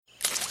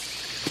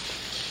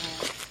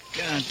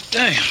God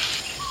damn.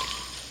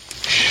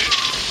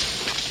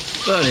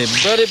 Buddy.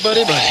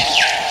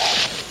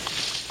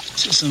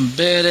 Seen some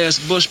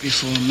badass bush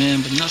before,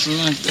 man, but nothing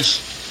like this.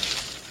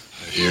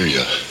 I hear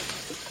ya.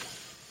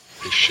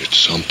 This shit's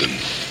something.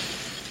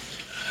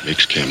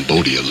 Makes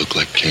Cambodia look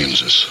like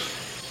Kansas.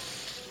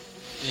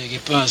 Yeah, que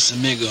pasa,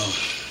 amigo?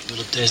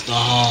 Little taste of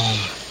home.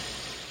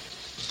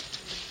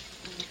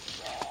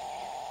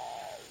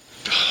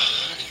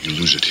 You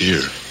lose it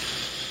here,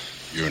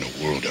 you're in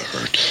a world of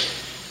hurt.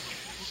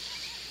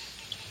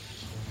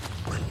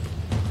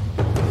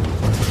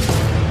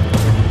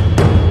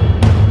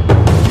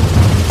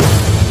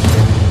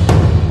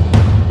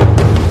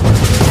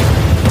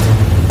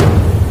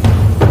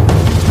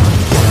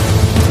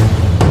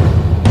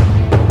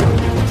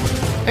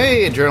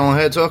 Hey, Adrenaline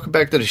Heads, welcome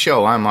back to the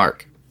show. I'm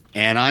Mark.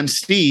 And I'm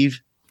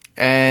Steve.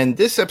 And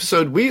this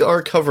episode, we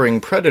are covering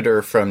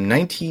Predator from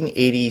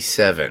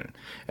 1987.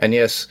 And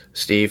yes,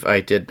 Steve, I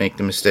did make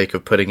the mistake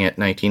of putting it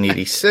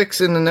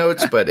 1986 in the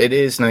notes, but it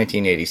is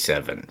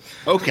 1987.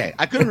 Okay,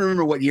 I couldn't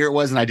remember what year it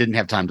was, and I didn't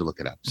have time to look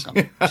it up. So,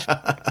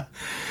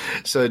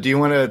 So do you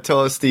want to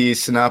tell us the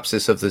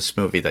synopsis of this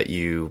movie that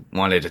you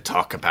wanted to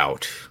talk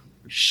about?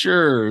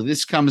 sure,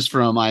 this comes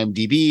from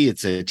IMDb.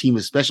 It's a team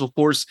of special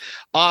force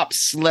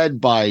ops led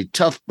by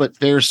tough but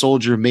fair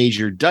soldier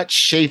Major Dutch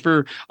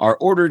Schaefer are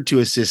ordered to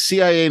assist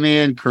CIA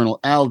man Colonel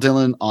Al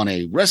Dillon on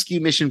a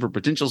rescue mission for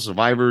potential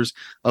survivors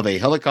of a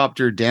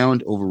helicopter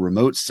downed over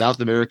remote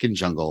South American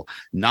jungle.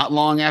 Not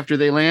long after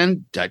they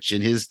land, Dutch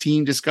and his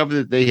team discover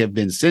that they have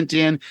been sent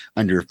in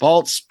under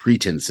false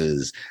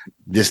pretenses.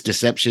 This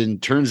deception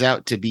turns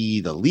out to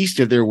be the least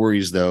of their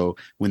worries, though,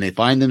 when they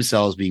find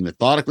themselves being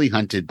methodically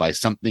hunted by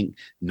something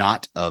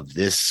not of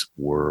this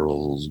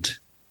world.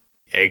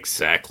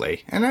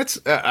 Exactly. And that's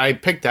I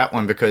picked that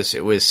one because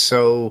it was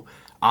so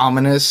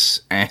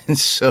ominous and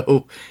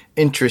so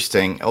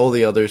interesting. All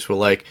the others were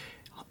like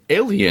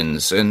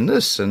aliens and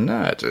this and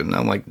that. And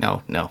I'm like,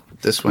 no,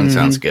 this one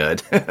sounds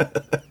good.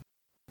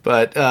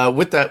 But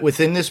with that,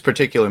 within this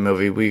particular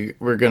movie,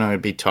 we're going to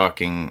be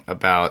talking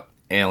about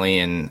Predator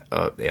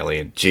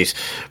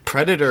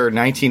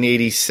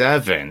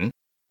 1987.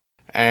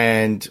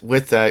 And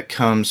with that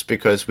comes,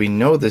 because we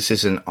know this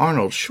is an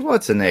Arnold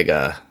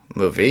Schwarzenegger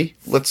movie,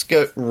 let's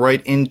get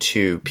right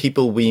into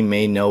people we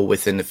may know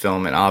within the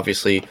film. And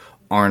obviously,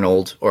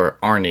 Arnold, or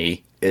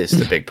Arnie, is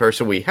the big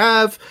person we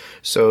have.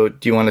 So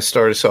do you want to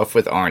start us off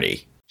with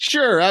Arnie?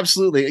 Sure,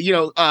 absolutely.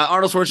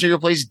 Arnold Schwarzenegger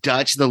plays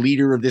Dutch, the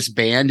leader of this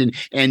band.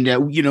 And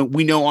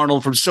we know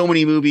Arnold from so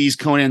many movies,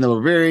 Conan the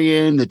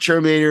Barbarian, The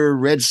Terminator,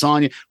 Red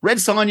Sonja. Red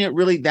Sonja,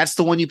 really? That's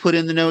the one you put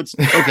in the notes?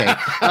 Okay.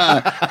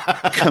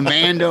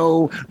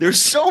 Commando.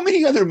 There's so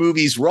many other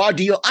movies. Raw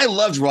Deal. I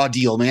loved Raw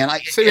Deal, man.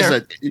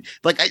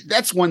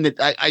 That's one that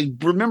I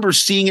remember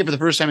seeing it for the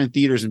first time in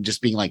theaters and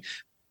just being like,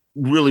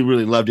 really,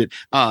 really loved it.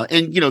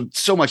 And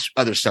so much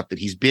other stuff that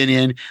he's been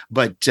in,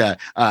 but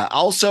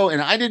also,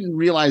 and I didn't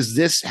realize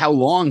this, how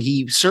long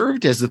he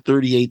served as the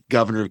 38th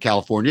governor of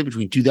California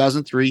between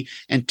 2003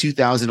 and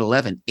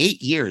 2011.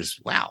 8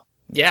 years. Wow.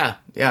 Yeah,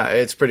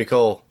 it's pretty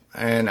cool.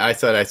 And I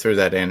thought I threw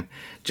that in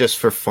just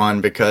for fun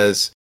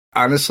because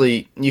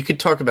honestly, you could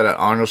talk about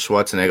Arnold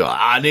Schwarzenegger,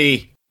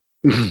 Arnie,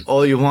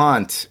 all you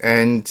want.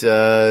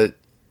 And,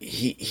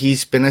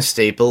 He's been a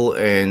staple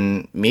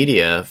in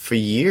media for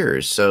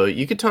years, so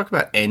you could talk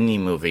about any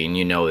movie and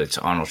it's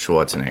Arnold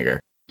Schwarzenegger.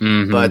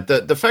 Mm-hmm. But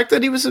the fact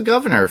that he was a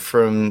governor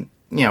for 8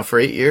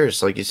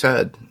 years, like you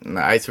said,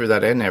 I threw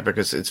that in there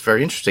because it's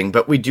very interesting.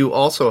 But we do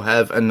also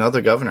have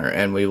another governor,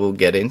 and we will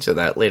get into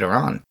that later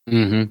on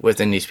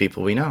within these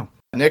people we know.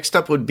 Next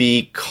up would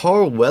be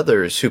Carl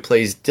Weathers, who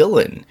plays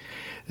Dillon.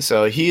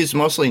 So he is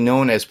mostly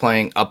known as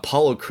playing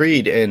Apollo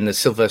Creed in the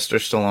Sylvester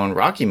Stallone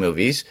Rocky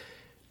movies,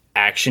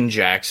 Action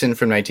Jackson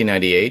from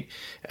 1998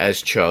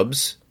 as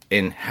Chubbs,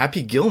 in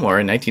Happy Gilmore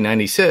in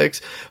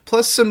 1996,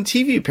 plus some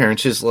TV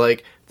appearances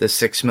like The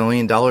 $6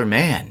 Million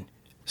Man,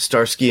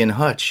 Starsky and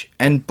Hutch,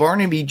 and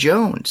Barnaby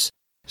Jones.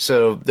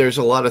 So there's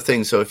a lot of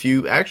things. So if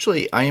you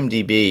actually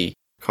IMDb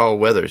Carl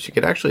Weathers, you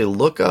could actually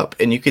look up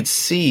and you could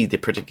see the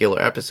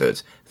particular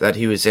episodes that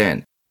he was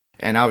in.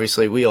 And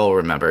obviously we all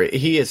remember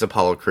he is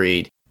Apollo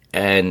Creed.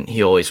 And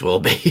he always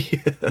will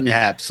be. Yeah,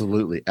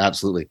 absolutely.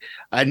 Absolutely.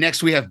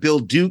 Next, we have Bill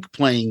Duke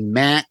playing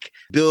Mac.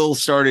 Bill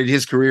started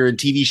his career in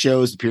TV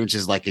shows,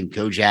 appearances like in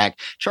Kojak,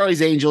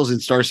 Charlie's Angels, and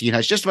Starsky and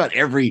Hutch. Just about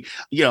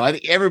I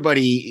think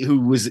everybody who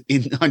was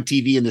on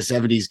TV in the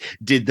 70s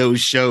did those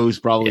shows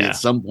probably at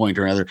some point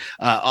or another.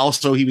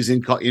 Also, he was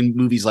in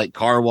movies like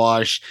Car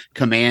Wash,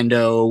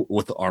 Commando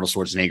with Arnold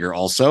Schwarzenegger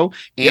also.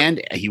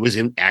 And he was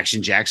in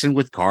Action Jackson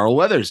with Carl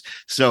Weathers.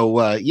 So,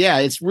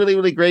 it's really,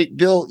 really great.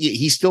 Bill,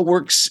 he still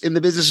works in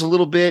the business a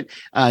little bit.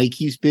 He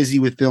keeps busy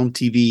with film,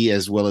 TV,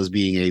 as well as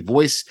being a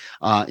voice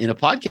in a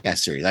podcast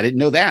series. I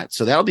didn't know that,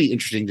 so that'll be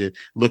interesting to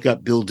look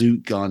up Bill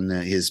Duke on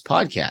his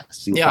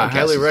podcast. I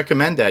highly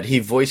recommend that. He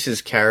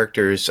voices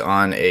characters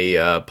on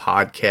a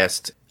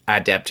podcast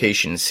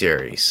adaptation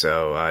series,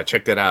 so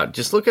check that out.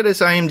 Just look at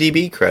his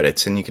IMDb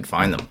credits and you can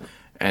find them,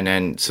 and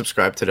then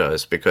subscribe to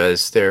those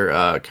because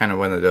they're kind of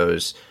one of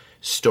those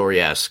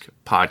story-esque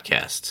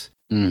podcasts.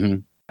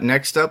 Mm-hmm.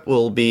 Next up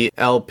will be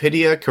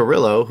Elpidia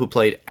Carrillo, who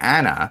played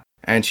Anna,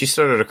 and she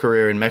started her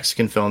career in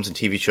Mexican films and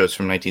TV shows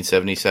from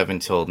 1977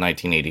 till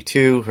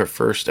 1982. Her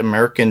first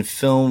American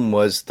film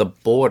was The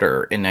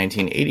Border in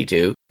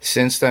 1982.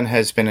 Since then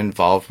has been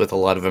involved with a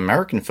lot of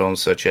American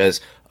films such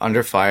as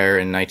Under Fire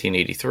in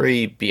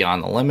 1983,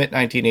 Beyond the Limit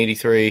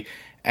 1983,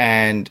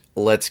 and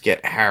Let's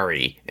Get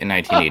Harry in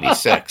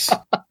 1986.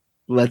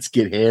 Let's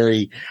Get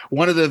Harry.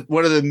 One of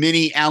the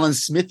many Alan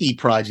Smithy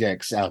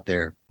projects out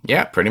there.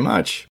 Yeah, pretty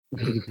much.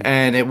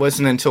 And it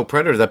wasn't until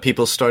Predator that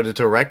people started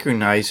to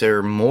recognize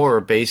her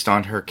more based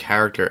on her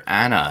character,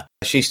 Anna.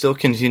 She still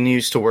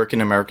continues to work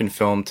in American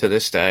film to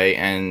this day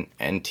and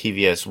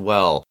TV as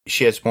well.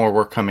 She has more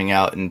work coming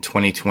out in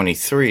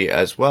 2023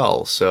 as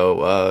well.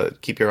 So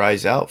keep your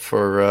eyes out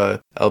for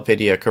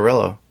Elpidia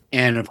Carrillo.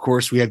 And of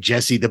course, we have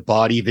Jesse the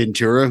Body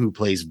Ventura, who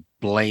plays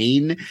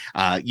Blaine.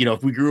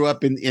 If we grew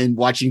up in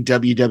watching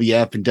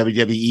WWF and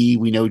WWE,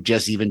 we know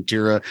Jesse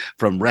Ventura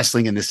from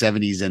wrestling in the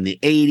 70s and the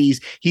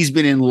 80s. He's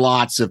been in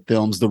lots of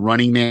films. The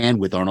Running Man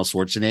with Arnold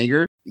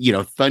Schwarzenegger.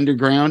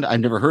 Thunderground. I've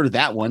never heard of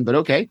that one, but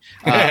okay.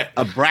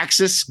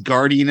 Abraxas,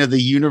 Guardian of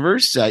the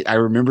Universe. I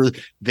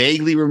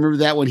vaguely remember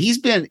that one. He's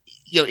been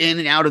in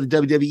and out of the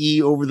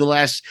WWE over the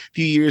last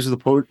few years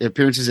with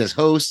appearances as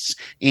hosts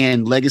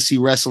and legacy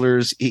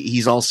wrestlers.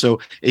 He's also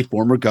a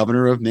former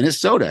governor of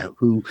Minnesota,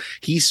 who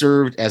he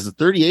served as the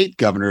 38th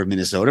governor of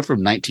Minnesota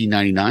from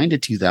 1999 to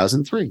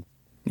 2003.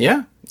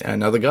 Yeah,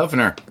 another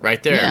governor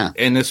right there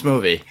in this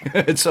movie.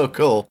 It's so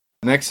cool.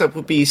 Next up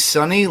would be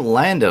Sonny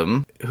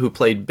Landham, who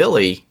played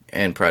Billy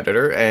in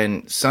Predator,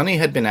 and Sonny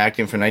had been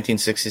acting from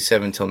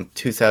 1967 until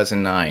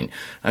 2009.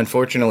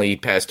 Unfortunately, he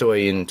passed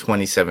away in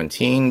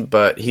 2017,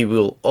 but we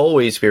would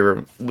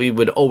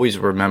always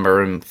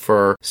remember him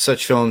for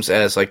such films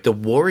as like The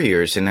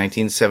Warriors in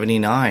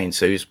 1979.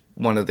 So he was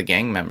one of the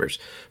gang members.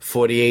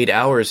 48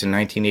 Hours in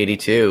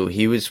 1982.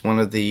 He was one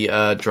of the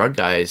drug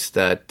guys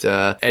that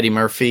Eddie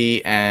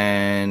Murphy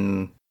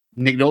and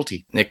Nick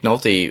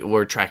Nolte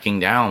were tracking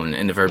down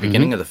in the very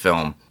beginning of the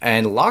film.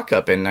 And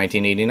Lockup in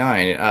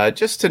 1989,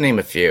 just to name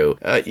a few.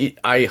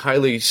 I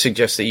highly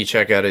suggest that you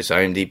check out his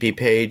IMDb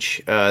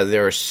page.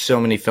 There are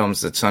so many films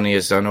that Sonny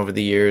has done over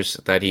the years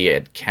that he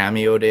had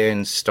cameoed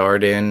in,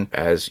 starred in,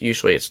 as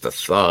usually it's the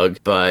thug.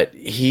 But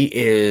he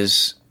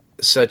is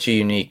such a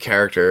unique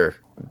character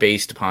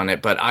based upon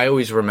it. But I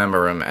always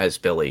remember him as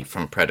Billy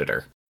from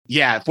Predator.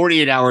 Yeah,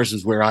 48 Hours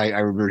is where I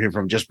remember him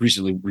from. Just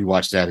recently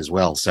rewatched that as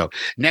well. So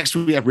next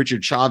we have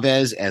Richard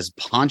Chavez as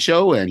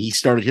Pancho, and he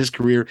started his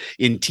career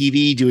in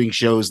TV doing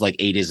shows like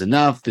 8 Is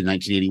Enough in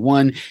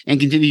 1981 and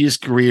continued his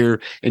career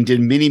and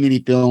did many, many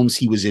films.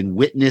 He was in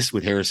Witness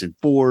with Harrison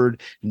Ford,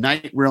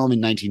 Night Realm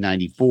in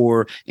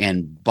 1994,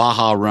 and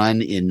Baja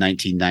Run in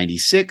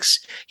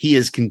 1996. He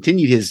has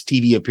continued his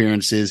TV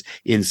appearances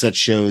in such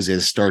shows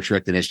as Star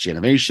Trek: The Next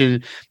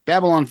Generation,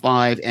 Babylon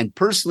 5, and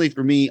personally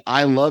for me,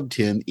 I loved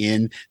him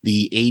in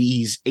the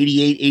 80s,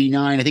 88,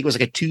 89. I think it was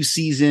like a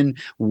 2-season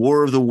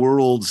War of the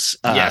Worlds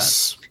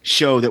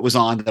show that was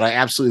on that I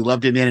absolutely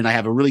loved him in. And I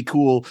have a really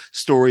cool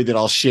story that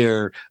I'll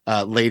share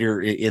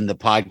later in the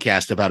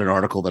podcast about an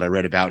article that I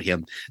read about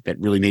him that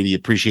really made me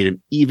appreciate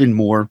him even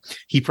more.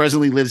 He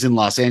presently lives in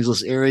Los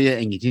Angeles area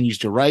and continues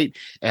to write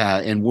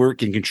and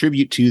work and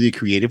contribute to the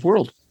creative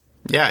world.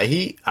 Yeah,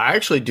 I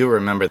actually do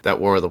remember that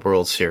War of the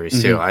Worlds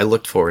series too. I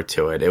looked forward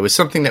to it. It was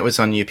something that was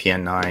on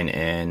UPN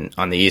 9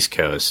 on the East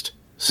Coast.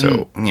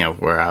 So,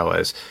 where I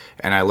was,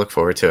 and I look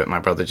forward to it. My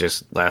brother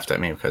just laughed at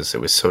me because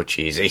it was so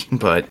cheesy,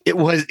 but it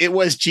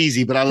was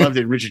cheesy, but I loved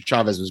it. Richard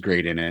Chavez was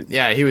great in it.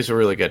 Yeah, he was a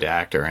really good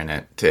actor in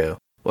it too.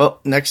 Well,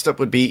 next up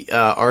would be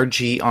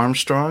R.G.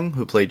 Armstrong,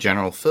 who played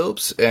General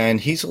Phillips, and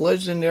he's a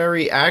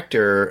legendary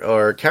actor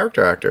or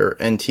character actor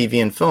in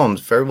TV and films,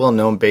 very well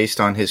known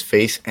based on his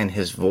face and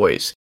his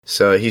voice.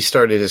 So he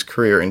started his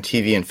career in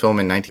TV and film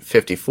in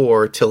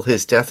 1954 till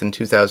his death in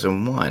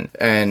 2001.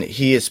 And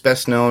he is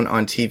best known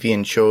on TV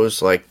and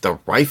shows like The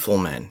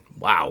Rifleman,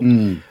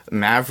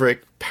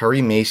 Maverick,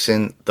 Perry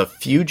Mason, The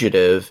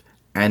Fugitive,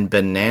 and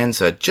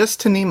Bonanza,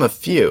 just to name a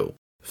few.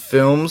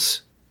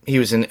 Films, he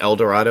was in El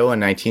Dorado in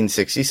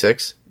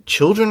 1966,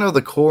 Children of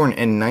the Corn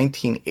in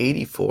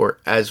 1984,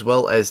 as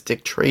well as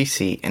Dick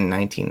Tracy in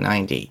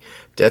 1990.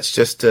 That's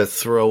just to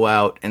throw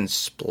out and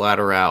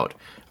splatter out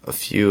a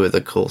few of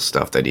the cool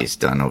stuff that he's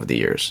done over the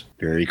years.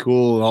 Very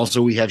cool.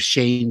 Also, we have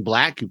Shane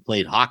Black, who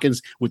played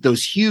Hawkins with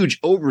those huge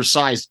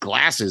oversized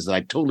glasses that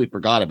I totally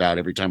forgot about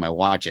every time I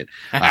watch it.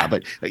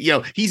 But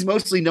he's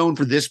mostly known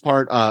for this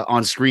part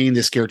on screen,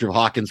 this character of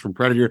Hawkins from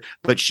Predator.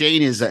 But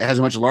Shane has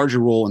a much larger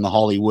role in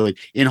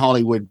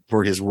Hollywood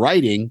for his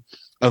writing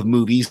of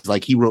movies.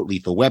 Like he wrote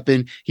Lethal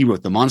Weapon, he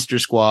wrote The Monster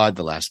Squad,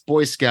 The Last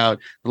Boy Scout,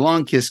 The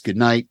Long Kiss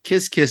Goodnight,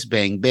 Kiss Kiss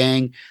Bang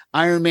Bang,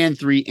 Iron Man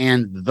 3,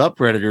 and The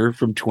Predator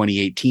from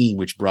 2018,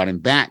 which brought him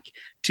back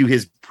to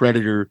his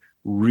Predator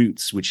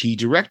roots, which he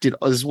directed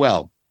as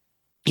well.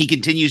 he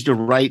continues to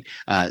write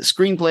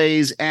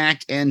screenplays,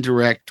 act, and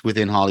direct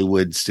within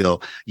Hollywood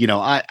still.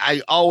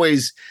 I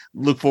always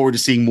look forward to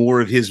seeing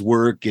more of his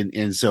work.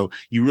 And so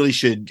you really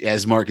should,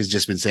 as Mark has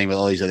just been saying with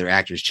all these other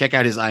actors, check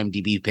out his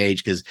IMDb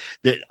page, because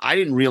I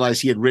didn't realize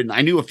he had written.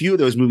 I knew a few of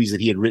those movies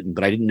that he had written,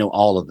 but I didn't know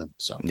all of them.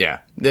 So yeah,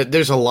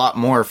 there's a lot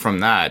more from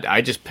that.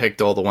 I just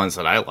picked all the ones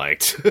that I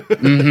liked.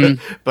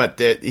 But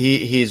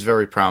he's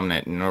very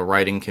prominent in the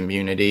writing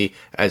community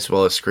as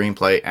well as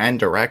screenplay and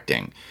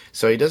directing.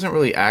 So he doesn't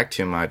really act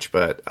too much,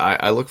 but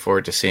I look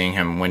forward to seeing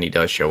him when he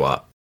does show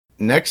up.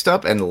 Next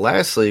up and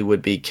lastly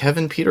would be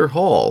Kevin Peter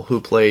Hall, who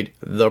played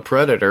the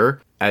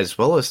Predator as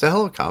well as the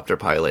helicopter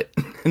pilot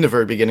in the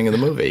very beginning of the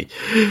movie.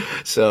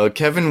 So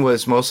Kevin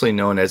was mostly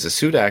known as a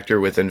suit actor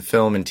within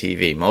film and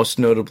TV, most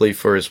notably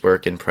for his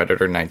work in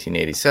Predator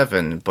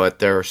 1987, but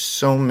there are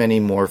so many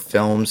more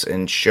films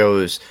and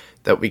shows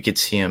that we could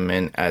see him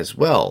in as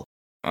well.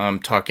 I'm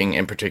talking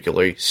in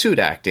particular suit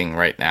acting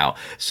right now.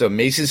 So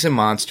Mazes and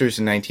Monsters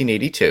in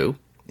 1982,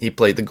 he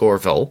played the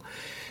Gorville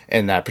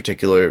in that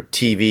particular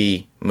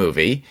TV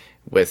movie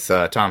with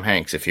Tom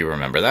Hanks, if you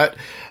remember that.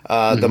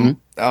 The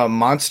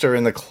Monster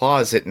in the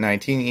Closet in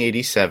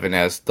 1987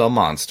 as the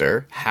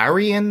Monster.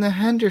 Harry and the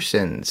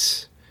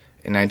Hendersons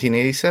in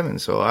 1987.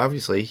 So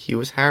obviously he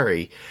was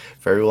Harry.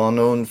 Very well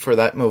known for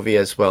that movie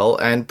as well.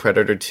 And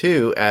Predator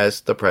 2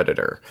 as the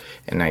Predator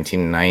in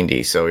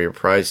 1990. So he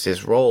reprised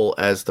his role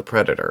as the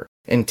Predator.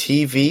 In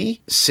TV,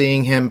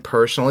 seeing him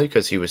personally,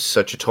 because he was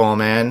such a tall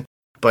man,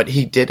 but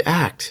he did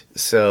act.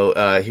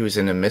 So he was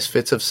in The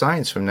Misfits of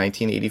Science from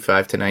 1985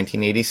 to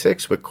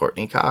 1986 with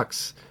Courtney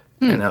Cox.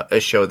 And a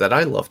show that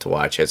I loved to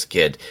watch as a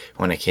kid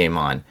when it came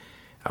on.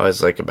 I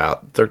was like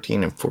about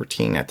 13 and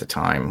 14 at the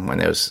time when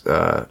those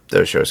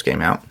shows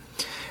came out.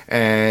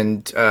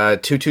 And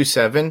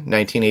 227,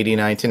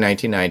 1989 to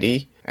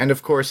 1990. And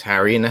of course,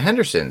 Harry and the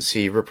Hendersons.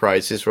 He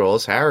reprised his role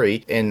as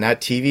Harry in that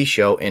TV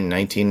show in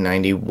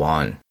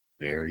 1991.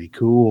 Very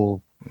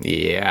cool.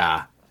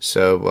 Yeah.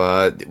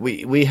 So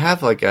we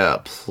have like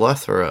a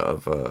plethora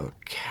of a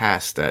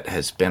cast that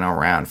has been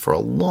around for a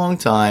long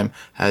time,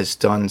 has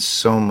done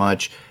so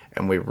much,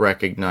 and we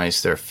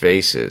recognize their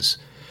faces.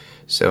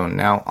 So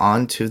now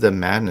on to the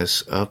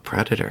madness of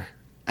Predator.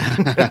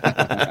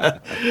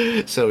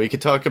 So we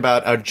could talk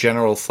about our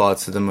general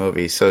thoughts of the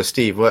movie. So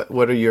Steve,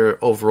 what are your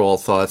overall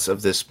thoughts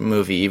of this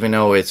movie, even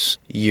though it's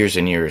years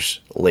and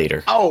years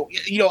later? Oh,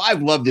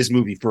 I've loved this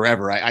movie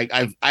forever.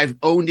 I've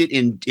owned it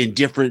in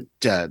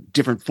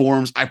different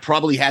forms. I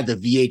probably had the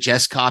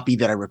VHS copy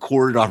that I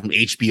recorded on from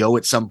HBO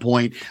at some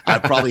point. I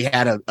probably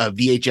had a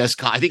VHS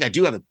copy. I think I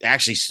do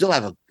still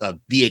have a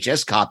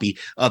VHS copy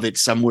of it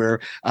somewhere.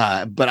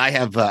 But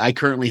I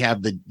currently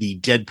have the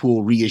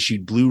Deadpool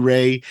reissued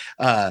Blu-ray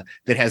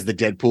that has the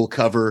Deadpool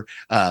cover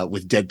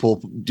with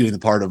Deadpool doing the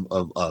part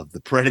of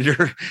the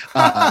Predator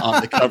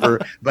on the cover.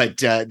 But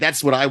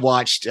that's what I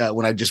watched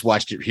when I just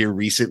watched it here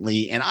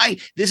recently. And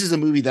this is a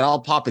movie that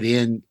I'll pop it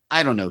in,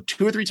 I don't know,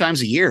 2 or 3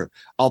 times a year.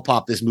 I'll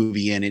pop this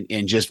movie in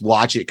and just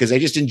watch it because I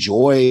just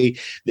enjoy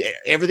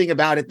everything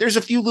about it. There's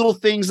a few little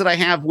things that I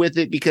have with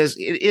it because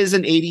it is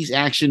an 80s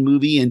action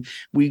movie, and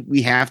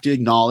we have to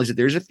acknowledge that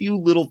there's a few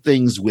little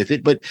things with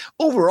it. But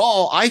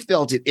overall, I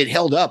felt it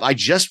held up. I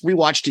just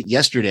rewatched it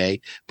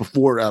yesterday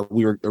before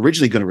we were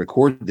originally going to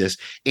record this,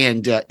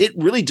 and it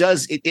really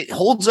does. It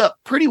holds up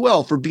pretty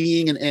well for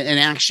being an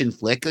action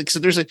flick. So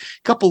there's a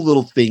couple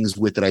little things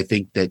with it I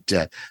think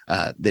that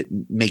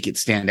make it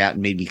stand out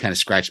and made me kind of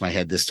scratch my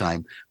head this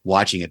time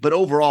watching it. But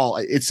overall,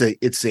 it's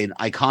an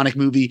iconic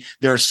movie.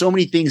 There are so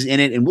many things in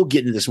it, and we'll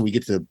get into this when we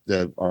get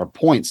to our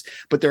points,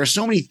 but there are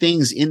so many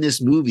things in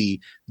this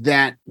movie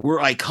that were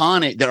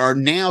iconic, that are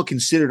now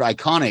considered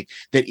iconic,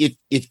 that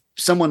if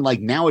someone like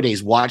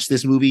nowadays watched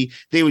this movie,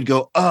 they would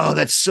go, "Oh,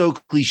 that's so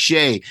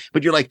cliche."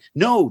 But you're like,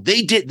 no,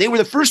 they were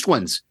the first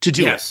ones to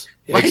do it.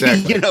 Right?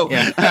 Exactly.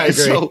 Yeah, I agree.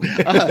 So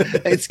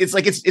it's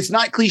like it's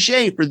not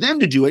cliche for them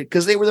to do it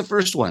because they were the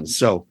first ones.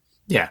 So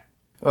yeah.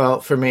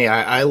 Well, for me,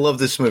 I love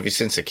this movie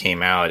since it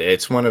came out.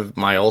 It's one of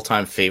my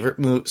all-time favorite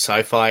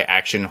sci-fi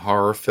action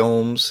horror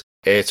films.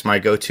 It's my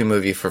go-to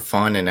movie for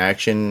fun and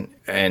action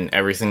and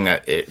everything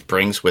that it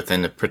brings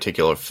within a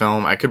particular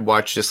film. I could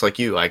watch, just like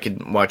you, I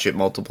could watch it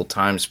multiple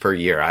times per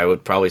year. I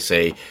would probably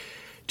say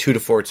 2 to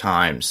 4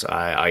 times.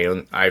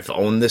 I've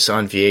owned this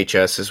on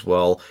VHS as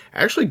well.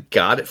 I actually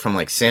got it from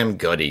like Sam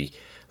Goody,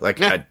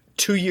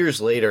 2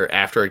 years later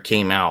after it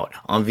came out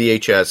on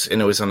VHS,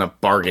 and it was on a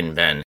bargain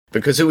bin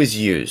because it was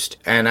used.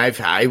 And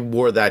I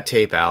wore that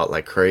tape out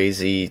like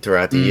crazy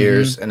throughout the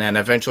years. And then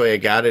eventually I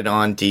got it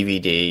on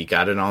DVD,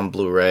 got it on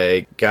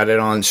Blu-ray, got it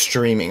on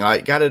streaming. I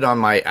got it on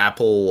my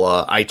Apple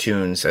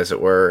iTunes, as it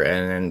were,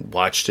 and then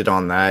watched it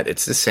on that.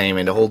 It's the same,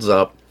 and it holds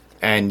up.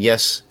 And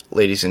yes,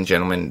 ladies and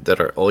gentlemen that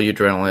are all you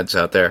adrenalites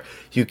out there,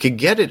 you could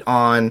get it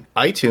on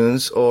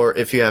iTunes, or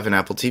if you have an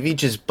Apple TV,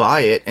 just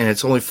buy it, and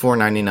it's only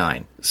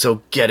 $4.99.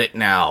 So get it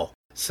now.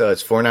 So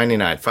it's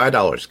 $4.99,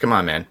 $5. Come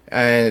on, man.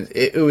 And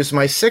it was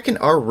my second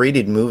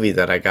R-rated movie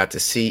that I got to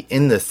see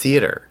in the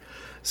theater.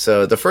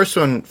 So the first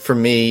one for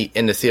me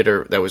in the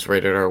theater that was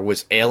rated R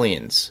was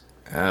Aliens.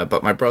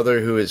 But my brother,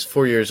 who is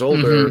 4 years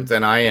older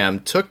than I am,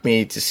 took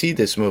me to see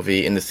this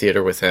movie in the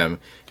theater with him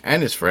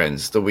and his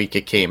friends the week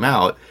it came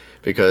out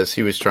because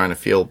he was trying to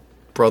feel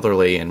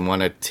brotherly and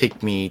want to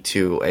take me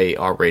to a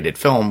R-rated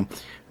film.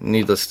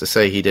 Needless to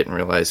say, he didn't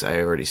realize I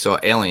already saw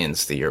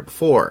Aliens the year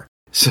before.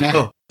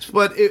 So,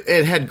 but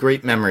it had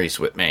great memories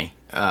with me.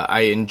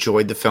 I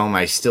enjoyed the film.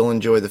 I still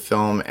enjoy the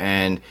film.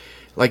 And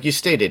like you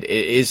stated, it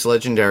is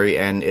legendary.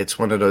 And it's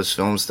one of those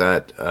films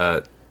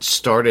that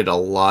started a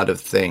lot of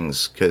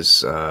things.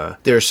 Because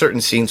there are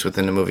certain scenes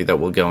within the movie that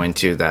we'll go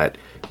into that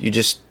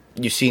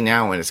you see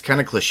now. And it's kind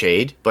of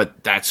cliched.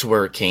 But that's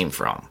where it came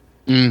from.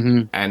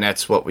 Mm-hmm. And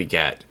that's what we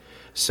get.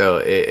 So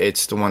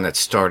it's the one that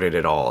started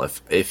it all,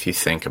 if you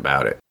think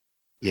about it.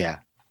 Yeah.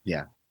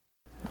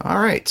 All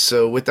right,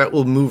 so with that,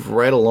 we'll move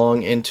right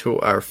along into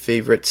our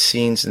favorite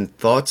scenes and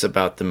thoughts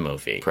about the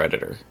movie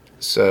Predator.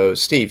 So,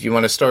 Steve, you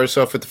want to start us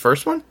off with the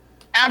first one?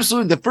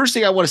 Absolutely. The first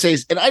thing I want to say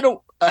is, and I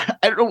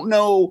don't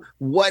know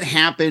what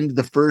happened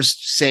the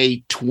first,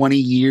 say, 20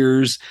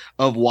 years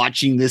of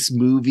watching this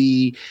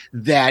movie,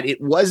 that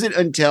it wasn't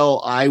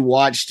until I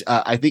watched,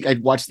 I think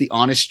I'd watched the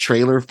Honest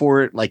trailer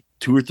for it like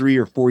 2 or 3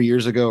 or 4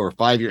 years ago, or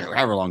 5 years,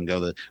 however long ago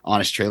the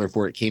Honest trailer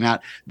for it came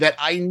out, that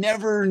I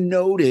never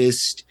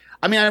noticed.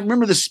 I mean, I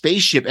remember the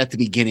spaceship at the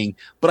beginning,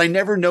 but I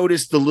never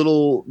noticed the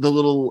little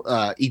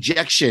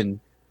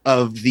ejection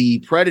of the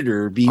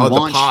Predator being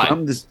launched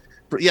from this.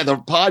 Yeah, the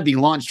pod being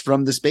launched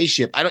from the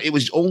spaceship. It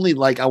was only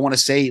like, I want to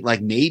say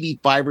like maybe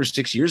 5 or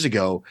 6 years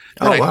ago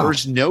that I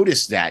first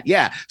noticed that.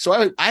 Yeah.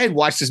 So I had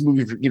watched this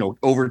movie for,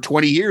 over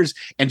 20 years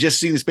and just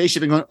seeing the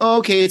spaceship and going, oh,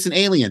 okay, it's an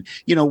alien.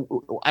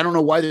 I don't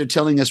know why they're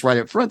telling us right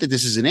up front that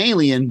this is an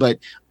alien, but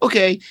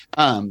okay.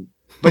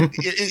 But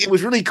it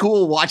was really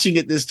cool watching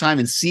it this time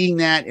and seeing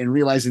that and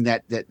realizing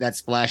that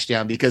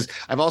splashdown, because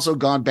I've also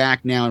gone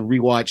back now and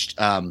rewatched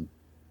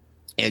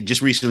and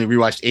just recently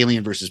rewatched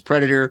Alien versus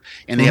Predator,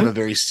 and they have a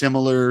very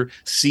similar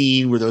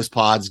scene where those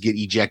pods get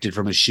ejected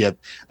from a ship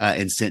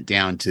and sent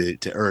down to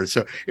Earth.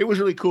 So it was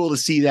really cool to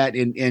see that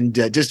and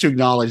just to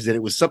acknowledge that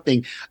it was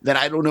something that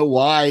I don't know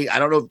why. I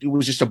don't know if it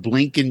was just a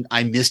blink and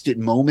I missed it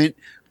moment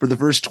for the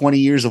first 20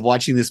 years of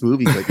watching this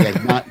movie,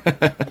 but not.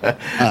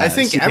 I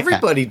think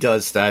everybody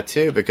does that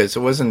too, because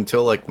it wasn't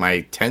until like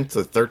my 10th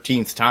or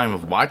 13th time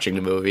of watching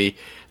the movie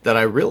that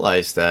I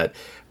realized that.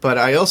 But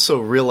I also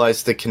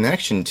realized the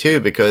connection too,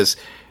 because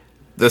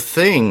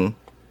the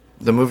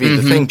movie,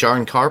 The Thing,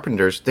 John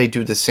Carpenter's, they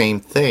do the same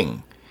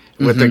thing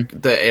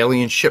with the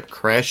alien ship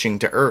crashing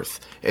to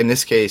Earth. In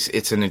this case,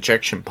 it's an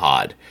ejection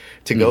pod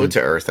to go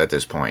to Earth at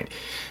this point.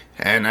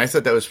 And I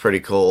thought that was pretty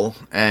cool.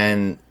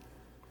 And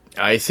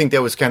I think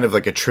that was kind of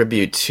like a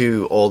tribute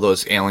to all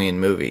those alien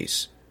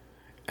movies.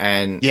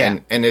 And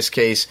in this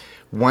case,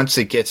 once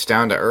it gets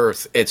down to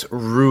Earth, it's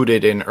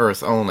rooted in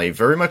Earth only.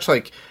 Very much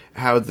like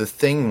how The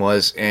Thing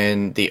was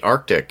in the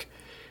Arctic.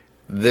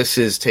 This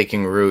is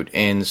taking root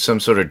in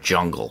some sort of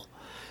jungle.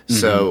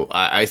 So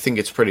I think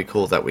it's pretty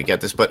cool that we get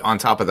this. But on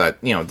top of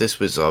that, this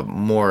was a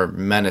more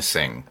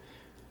menacing,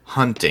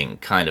 hunting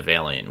kind of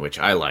alien, which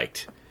I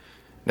liked.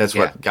 That's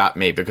what got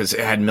me, because it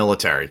had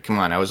military. Come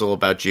on, I was all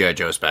about G.I.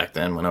 Joes back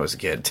then when I was a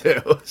kid,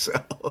 too.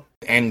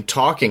 And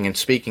talking and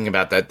speaking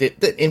about that,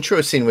 the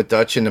intro scene with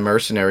Dutch and the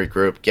mercenary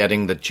group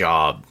getting the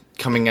job,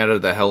 coming out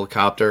of the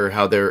helicopter,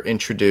 how they're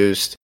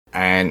introduced,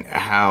 and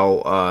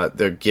how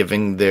they're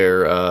giving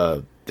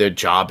their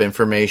job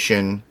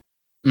information,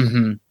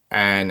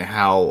 and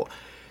how,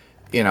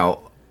 if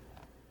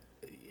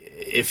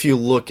you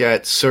look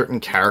at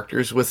certain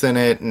characters within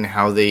it and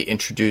how they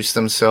introduce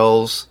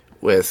themselves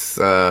with,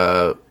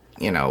 if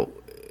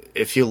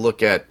you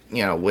look at,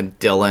 when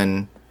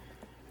Dylan,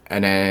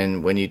 and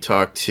then when you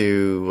talk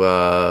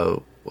to,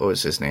 what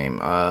was his name?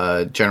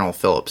 General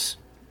Phillips,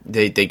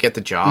 they get the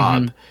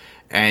job.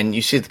 And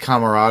you see the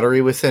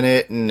camaraderie within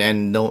it,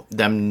 and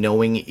them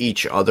knowing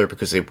each other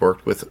because they've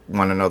worked with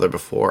one another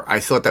before. I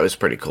thought that was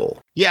pretty cool.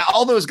 Yeah,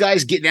 all those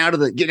guys getting out of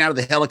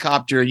the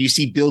helicopter, and you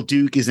see Bill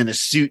Duke is in a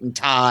suit and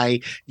tie,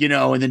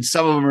 and then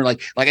some of them are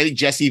like I think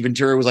Jesse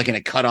Ventura was like in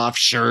a cutoff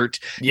shirt,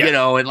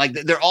 and like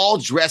they're all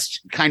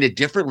dressed kind of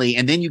differently.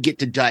 And then you get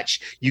to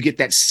Dutch, you get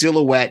that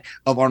silhouette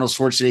of Arnold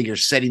Schwarzenegger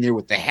sitting there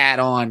with the hat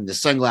on, the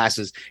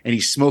sunglasses, and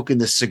he's smoking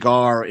the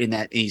cigar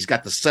and he's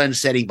got the sun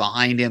setting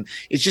behind him.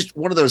 It's just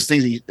one of those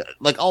things that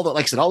like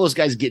I said, all those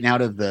guys getting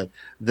out of the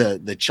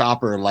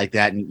chopper like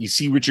that, and you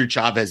see Richard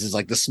Chavez is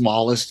like the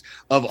smallest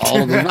of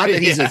all of them. Not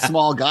that he's a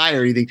small guy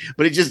or anything,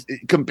 but it just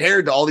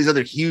compared to all these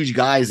other huge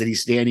guys that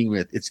he's standing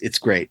with, it's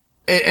great.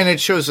 And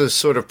it shows a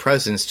sort of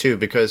presence too,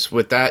 because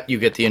with that you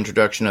get the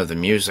introduction of the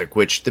music,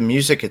 which the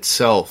music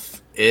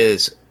itself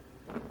is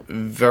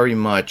very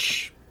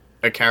much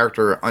a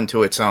character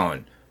unto its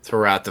own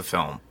throughout the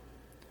film,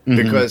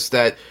 because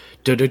that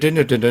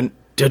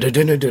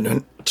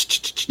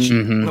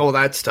all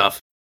that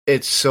stuff,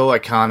 it's so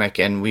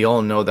iconic, and we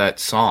all know that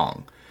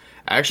song.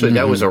 Actually,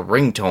 that was a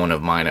ringtone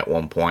of mine at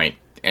one point,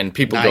 and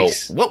people go,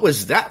 "What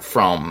was that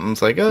from?" And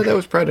it's like, "Oh, that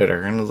was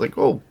Predator," and I was like,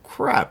 "Oh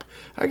crap,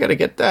 I gotta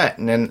get that."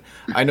 And then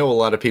I know a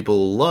lot of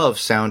people love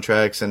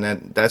soundtracks,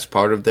 and that's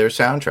part of their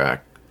soundtrack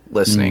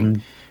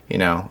listening,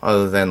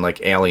 other than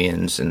like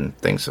aliens and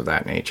things of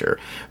that nature.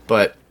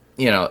 But,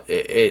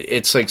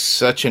 it's like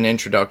such an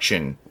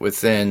introduction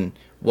within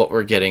what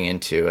we're getting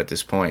into at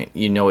this point.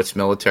 It's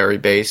military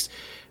based,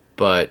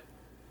 but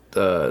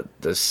the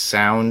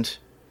sound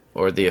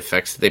or the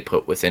effects that they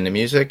put within the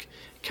music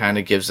kind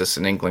of gives us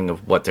an inkling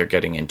of what they're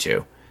getting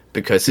into,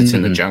 because it's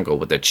in the jungle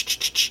with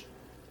the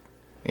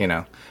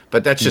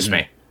but that's just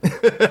me.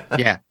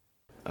 Yeah.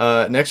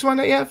 Next one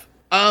that you have?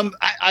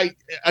 I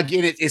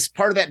again, it's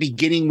part of that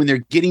beginning when they're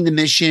getting the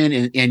mission,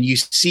 and you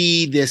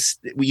see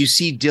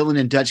Dylan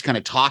and Dutch kind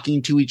of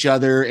talking to each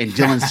other, and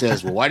Dylan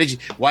says, "Well, why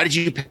did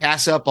you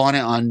pass up on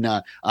it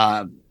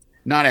on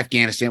not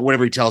Afghanistan,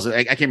 whatever he tells it.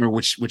 I can't remember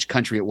which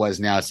country it was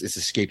now. It's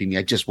escaping me.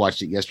 I just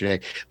watched it yesterday.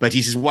 But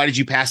he says, why did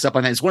you pass up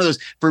on that? It's one of those,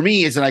 for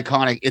me, it's an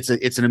iconic, it's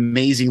an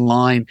amazing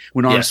line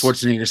when Arnold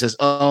Schwarzenegger says,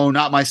 oh,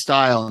 not my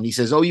style. And he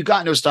says, oh, you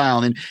got no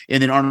style. And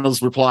then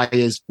Arnold's reply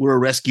is, we're a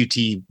rescue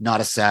team, not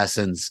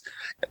assassins.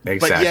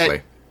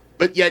 Exactly.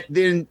 But yet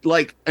then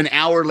like an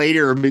hour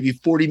later, or maybe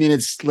 40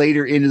 minutes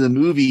later into the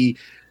movie,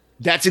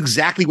 that's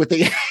exactly what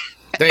they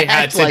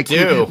had to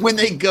do when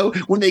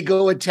they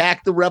go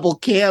attack the rebel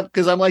camp.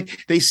 Because I'm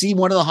like, they see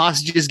one of the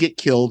hostages get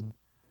killed.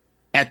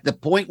 At the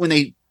point when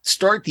they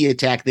start the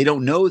attack, they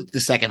don't know that the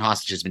second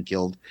hostage has been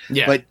killed.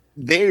 Yeah. But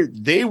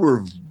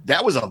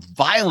that was a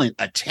violent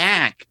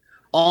attack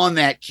on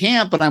that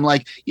camp. And I'm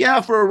like,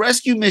 yeah, for a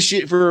rescue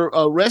mission, for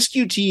a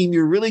rescue team,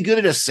 you're really good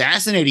at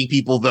assassinating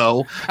people,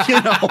 though.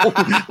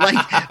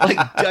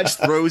 Like Dutch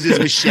throws his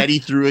machete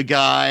through a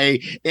guy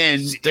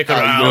and stick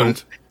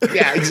around.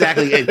 Yeah,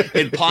 exactly.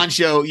 And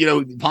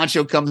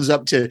Pancho comes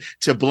up to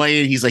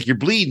Blaine, and he's like, "You're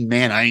bleeding,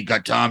 man. I ain't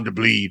got time to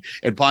bleed."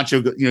 And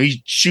Pancho,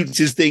 he shoots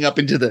his thing up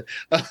into the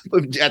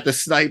at the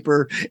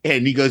sniper,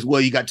 and he goes, "Well,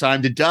 you got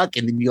time to duck."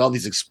 And then you get all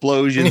these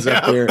explosions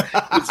up there.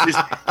 It's just,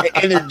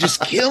 and they're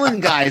just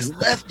killing guys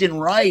left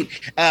and right.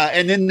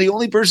 And then the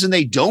only person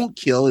they don't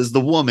kill is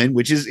the woman,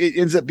 which it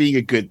ends up being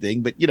a good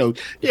thing. But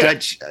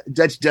Dutch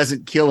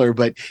doesn't kill her.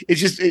 But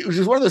it was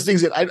just one of those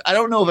things that I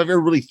don't know if I've ever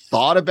really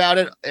thought about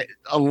it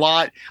a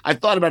lot. I've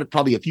thought about it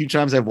probably a few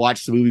times I've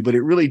watched the movie, but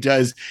it really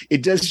does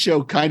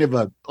show kind of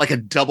a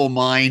double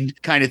mind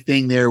kind of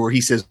thing there, where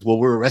he says, well,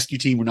 we're a rescue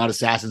team, we're not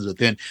assassins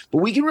within, but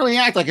we can really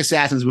act like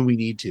assassins when we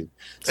need to.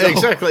 So,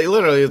 exactly.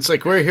 Literally, it's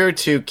like, we're here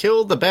to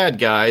kill the bad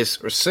guys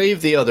or save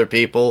the other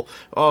people.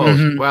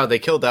 Oh, wow, they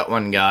killed that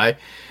one guy.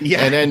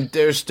 Yeah. And then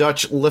there's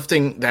Dutch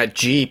lifting that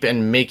Jeep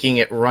and making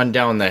it run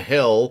down the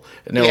hill.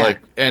 And they're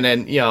like, and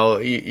then,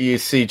 you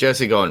see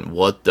Jesse going,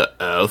 what the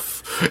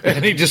F?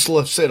 And he just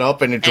lifts it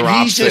up and it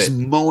drops it.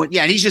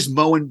 And he's just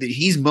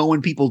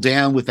mowing people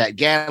down with that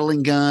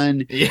Gatling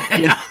gun.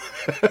 Yeah.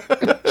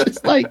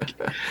 It's like,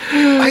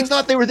 I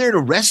thought they were there to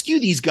rescue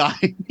these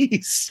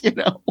guys,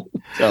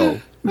 So,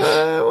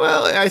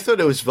 well, I thought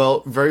it was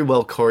very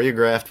well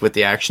choreographed with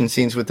the action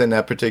scenes within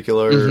that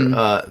particular,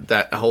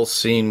 that whole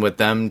scene with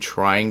them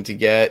trying to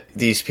get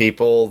these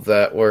people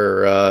that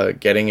were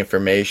getting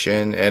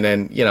information. And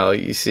then,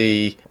 you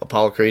see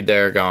Apollo Creed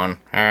there going,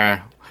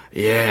 yeah.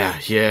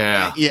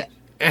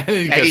 And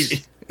he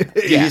goes,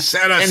 you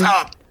set us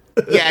up.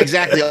 Yeah,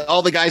 exactly.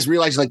 All the guys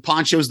realize, like,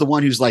 Poncho's the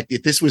one who's like,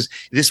 if this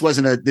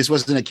wasn't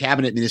a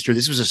cabinet minister,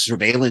 this was a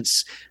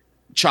surveillance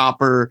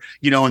chopper,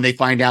 and they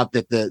find out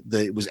that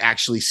it was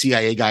actually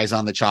CIA guys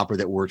on the chopper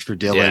that worked for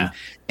Dylan,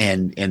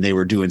 and they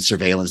were doing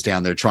surveillance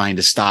down there trying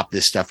to stop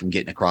this stuff from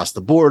getting across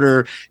the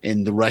border,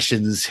 and the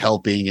Russians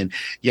helping. And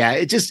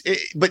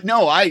but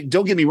no, I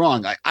don't get me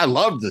wrong, I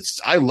love this.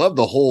 I love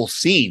the whole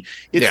scene.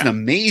 It's an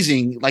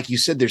amazing, like you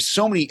said, there's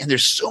so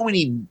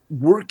many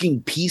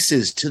working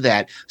pieces to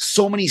that,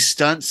 so many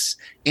stunts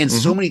and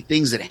so many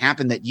things that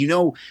happen that,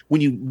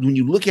 when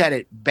you look at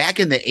it back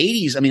in the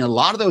 80s, I mean, a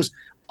lot of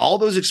all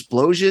those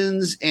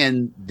explosions,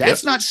 and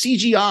that's not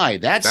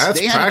CGI. That's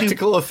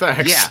practical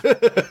effects. Yeah.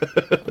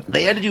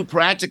 They had to do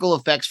practical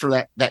effects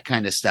for that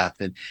kind of stuff.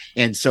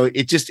 And so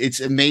it's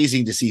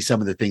amazing to see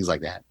some of the things like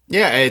that.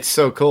 Yeah, it's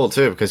so cool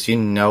too, because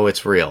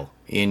it's real.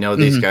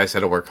 These guys had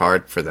to work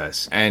hard for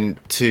this. And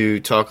to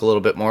talk a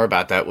little bit more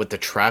about that, with the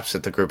traps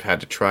that the group had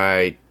to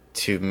try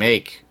to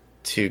make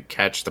to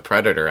catch the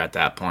predator at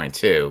that point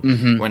too,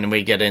 when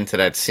we get into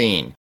that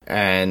scene.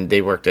 And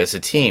they worked as a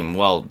team.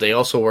 Well, they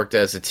also worked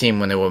as a team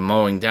when they were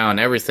mowing down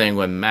everything,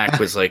 when Mac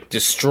was like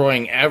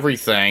destroying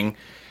everything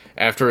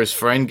after his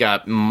friend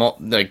got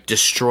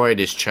destroyed,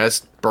 his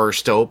chest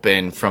burst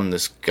open from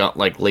this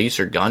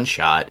laser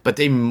gunshot. But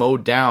they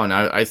mowed down,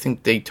 I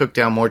think they took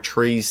down more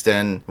trees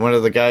than one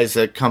of the guys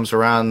that comes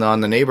around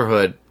on the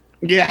neighborhood.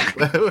 Yeah.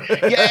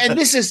 And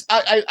this is,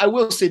 I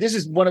will say, this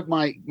is one of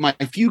my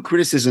few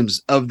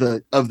criticisms of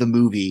the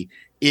movie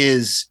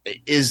is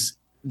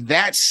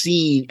that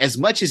scene, as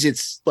much as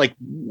it's like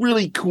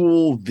really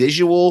cool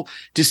visual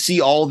to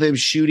see all of them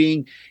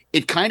shooting,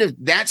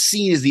 that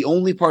scene is the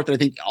only part that I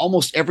think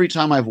almost every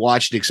time I've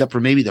watched it, except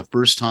for maybe the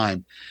first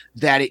time,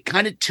 that it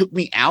kind of took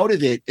me out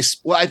of it.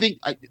 Well, I think,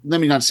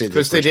 let me not say this.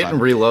 Because they didn't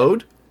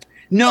reload?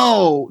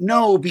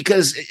 No,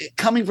 because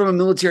coming from a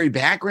military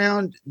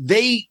background,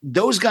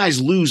 those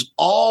guys lose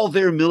all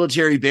their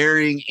military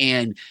bearing,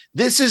 and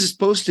this is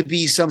supposed to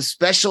be some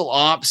special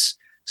ops,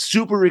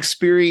 super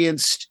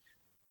experienced,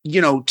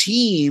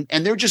 team,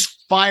 and they're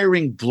just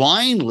firing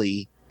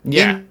blindly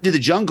into the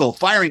jungle,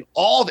 firing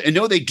and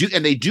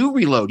they do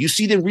reload. You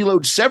see them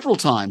reload several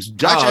times.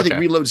 Dutch, I think,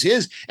 reloads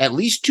his at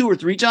least 2 or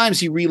 3 times.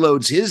 He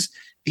reloads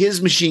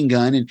his machine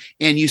gun,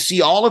 and you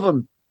see all of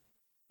them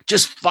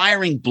just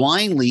firing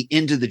blindly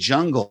into the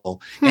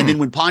jungle. And then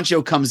when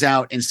Pancho comes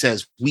out and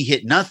says, "We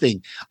hit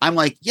nothing," I'm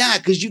like, yeah,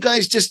 because you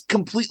guys just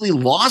completely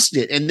lost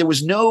it. And there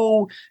was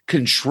no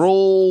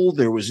control.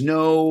 There was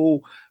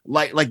no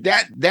like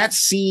that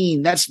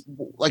scene. That's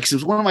like, it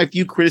was one of my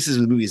few criticisms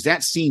of the movie, is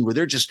that scene where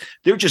they're just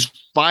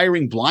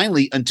firing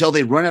blindly until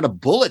they run out of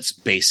bullets,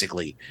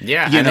 basically.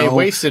 Yeah. They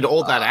wasted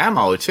all that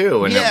ammo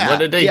too. And what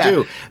did they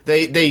do?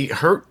 They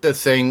hurt the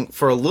thing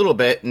for a little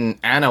bit, and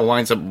Anna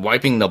winds up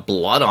wiping the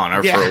blood on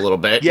her for a little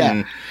bit.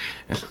 Yeah.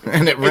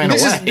 And it ran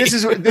away.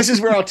 This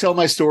is where I'll tell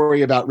my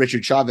story about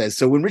Richard Chavez.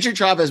 So when Richard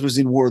Chavez was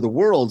in War of the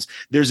Worlds,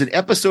 there's an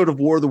episode of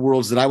War of the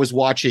Worlds that I was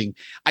watching.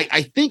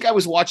 I think I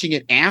was watching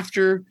it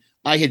after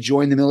I had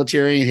joined the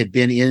military and had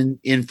been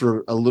in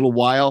for a little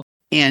while.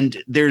 And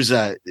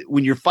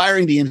when you're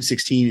firing the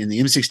M16 and the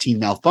M16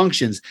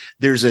 malfunctions,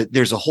 there's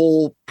a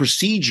whole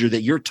procedure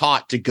that you're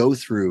taught to go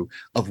through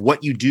of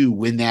what you do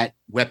when that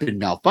weapon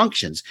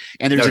malfunctions.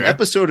 And there's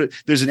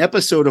an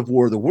episode of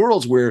War of the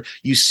Worlds where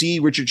you see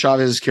Richard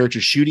Chavez's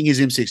character shooting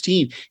his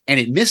M16 and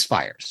it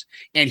misfires.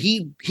 And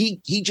he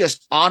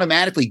just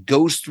automatically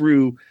goes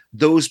through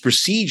those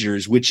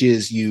procedures, which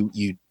is you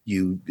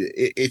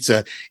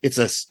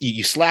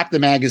slap the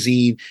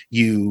magazine,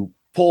 you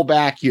pull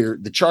back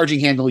the charging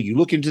handle, you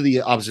look into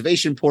the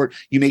observation port,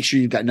 you make sure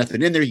you've got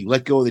nothing in there, you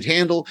let go of the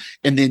handle,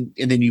 and then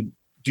you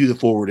do the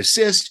forward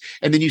assist,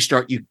 and then you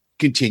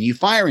continue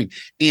firing.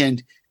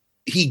 And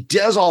he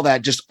does all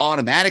that just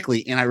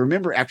automatically. And I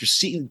remember after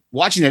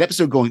watching that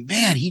episode going,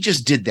 man, he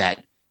just did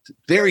that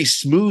very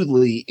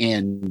smoothly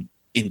and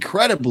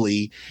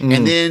incredibly.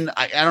 And then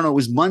I don't know, it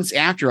was months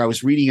after I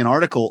was reading an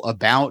article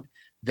about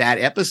that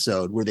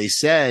episode where they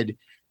said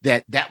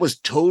that was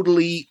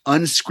totally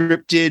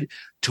unscripted,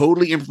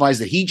 totally improvised,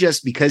 that he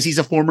just, because he's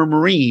a former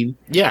Marine,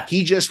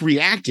 he just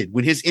reacted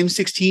when his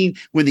M16,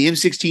 when the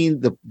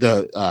M16,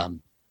 the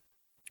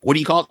what do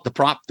you call it? The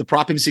prop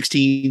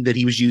M16 that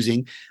he was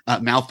using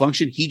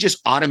malfunctioned. He just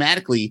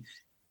automatically,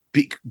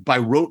 by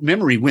rote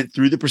memory, went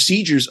through the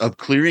procedures of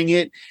clearing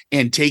it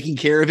and taking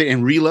care of it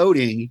and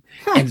reloading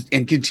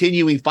and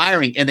continuing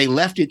firing. And they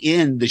left it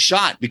in the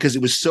shot because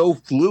it was so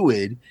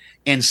fluid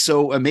and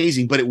so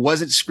amazing, but it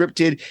wasn't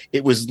scripted.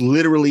 It was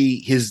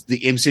literally the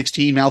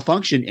M16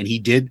 malfunction, and he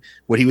did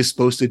what he was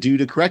supposed to do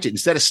to correct it.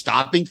 Instead of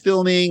stopping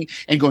filming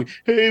and going,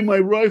 "Hey, my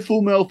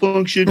rifle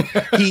malfunctioned,"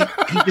 he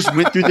just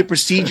went through the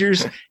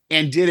procedures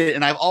and did it.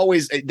 And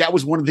that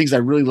was one of the things I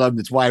really loved.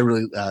 That's why I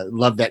really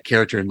love that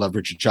character and love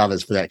Richard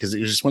Chavez for that, because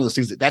it was just one of those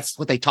things that's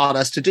what they taught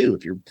us to do.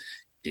 If your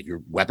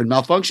weapon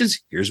malfunctions,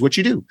 here's what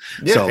you do.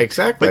 Yeah,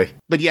 exactly.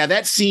 But yeah,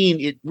 that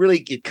scene,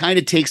 it kind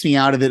of takes me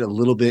out of it a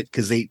little bit,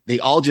 because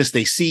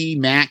they see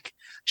Mac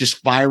just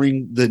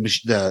firing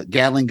the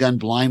Gatling gun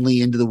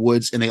blindly into the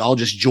woods, and they all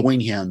just join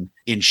him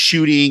in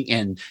shooting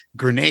and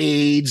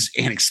grenades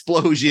and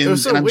explosions. It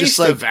was a waste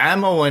of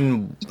ammo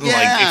and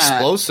like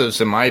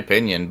explosives, in my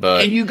opinion.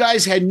 But you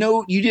guys had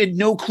no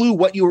clue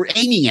what you were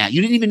aiming at.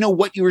 You didn't even know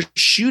what you were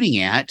shooting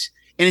at.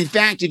 And in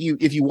fact,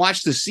 if you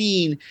watch the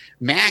scene,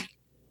 Mac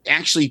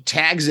actually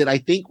tags it, I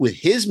think, with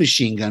his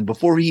machine gun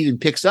before he even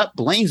picks up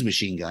Blaine's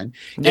machine gun,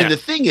 and the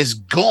thing is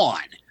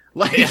gone.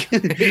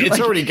 It's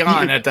already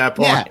gone at that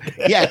point.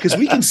 Yeah, because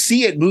we can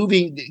see it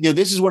moving.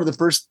 This is one of the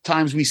first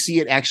times we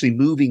see it actually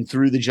moving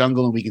through the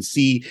jungle, and we can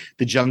see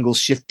the jungle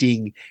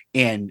shifting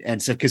and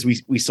stuff, because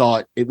we saw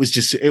it. It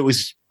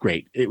was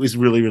great. It was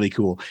really, really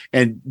cool.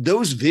 And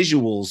those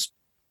visuals,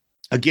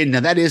 again, now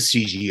that is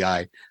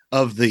CGI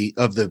of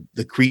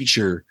the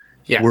creature,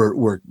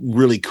 were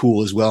really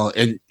cool as well.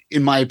 And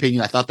in my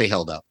opinion, I thought they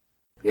held up.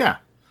 Yeah.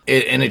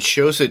 It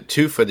shows it,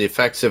 too, for the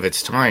effects of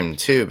its time,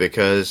 too,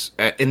 because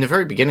in the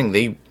very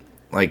beginning,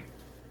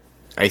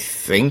 I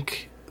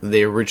think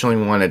they originally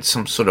wanted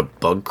some sort of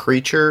bug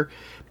creature,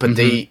 but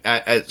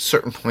at a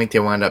certain point, they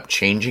wound up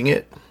changing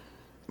it.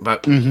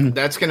 But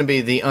that's going to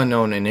be the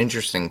unknown and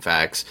interesting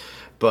facts.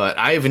 But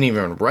I haven't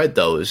even read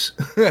those.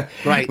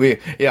 Right.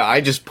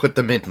 I just put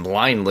them in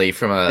blindly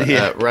from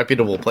a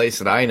reputable place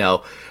that I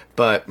know.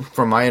 But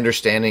from my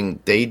understanding,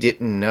 they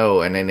didn't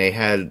know, and then they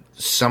had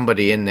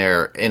somebody in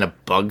there in a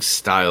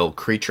bug-style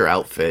creature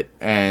outfit,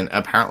 and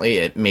apparently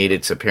it made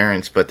its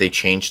appearance, but they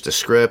changed the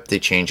script, they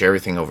changed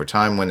everything over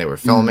time when they were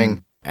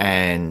filming,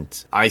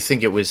 and I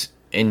think it was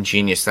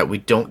ingenious that we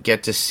don't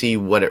get to see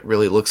what it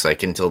really looks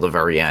like until the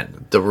very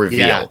end. The reveal.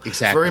 Yeah,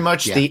 exactly. Very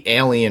much the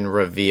Alien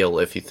reveal,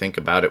 if you think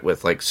about it,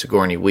 with like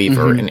Sigourney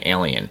Weaver and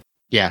Alien.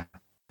 Yeah.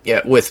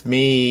 Yeah, with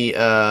me,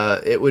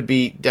 it would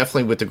be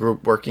definitely with the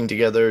group working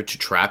together to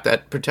trap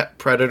that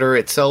predator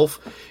itself,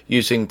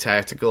 using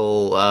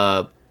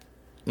tactical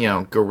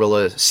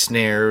gorilla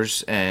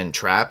snares and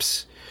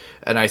traps.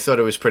 And I thought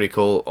it was pretty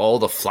cool. All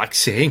the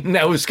flexing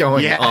that was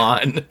going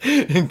on,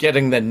 and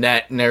getting the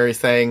net and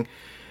everything.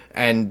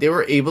 And they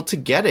were able to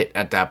get it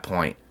at that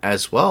point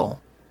as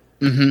well.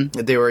 Mm-hmm.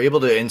 They were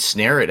able to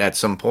ensnare it at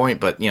some point,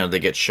 but, they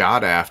get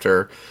shot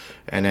after.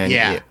 And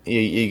then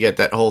you get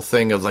that whole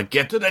thing of, like,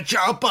 get to the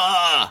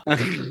chopper!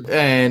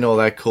 And all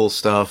that cool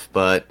stuff.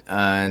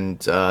 Then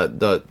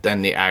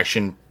the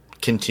action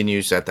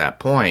continues at that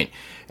point.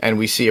 And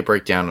we see a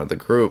breakdown of the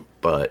group,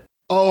 but...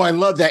 Oh, I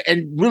love that.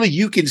 And really,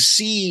 you can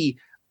see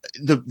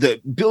the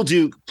Bill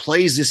Duke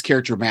plays this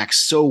character,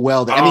 Max, so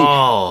well.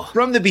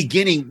 From the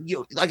beginning,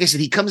 like I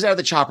said, he comes out of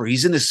the chopper.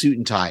 He's in the suit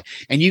and tie.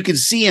 And you can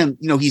see him,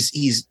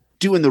 he's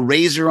doing the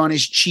razor on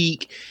his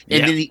cheek.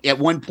 And then at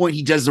one point,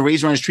 he does the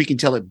razor on his cheek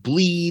until it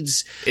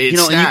bleeds. It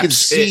snaps. And you can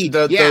see...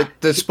 the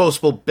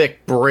disposable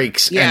Bic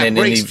breaks, and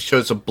then he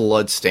shows a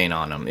blood stain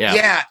on him. Yeah.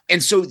 Yeah.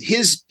 And so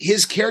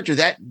his character,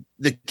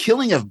 the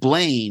killing of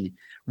Blaine...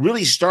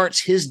 really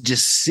starts his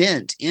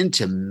descent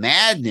into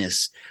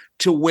madness,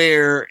 to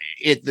where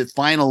at the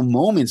final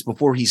moments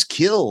before he's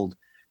killed,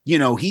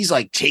 he's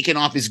like taking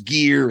off his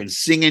gear and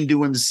singing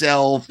to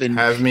himself and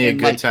Have Me a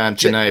Good Time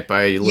Tonight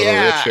by Little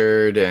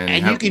Richard.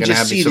 And you can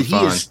just see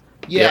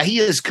that he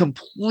has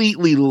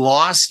completely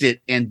lost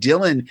it. And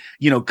Dylan,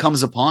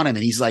 comes upon him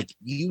and he's like,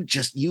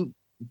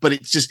 but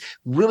it's just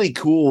really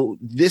cool.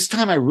 This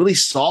time I really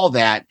saw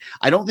that.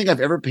 I don't think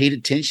I've ever paid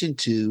attention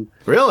to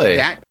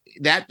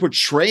that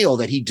portrayal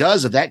that he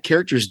does of that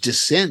character's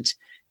descent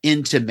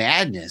into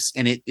madness,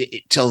 and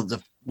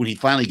when he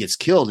finally gets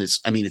killed, it's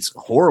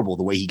horrible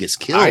the way he gets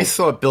killed. I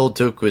thought Bill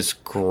Duke was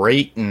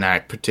great in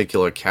that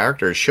particular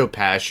character. Showed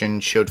passion,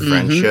 showed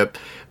friendship,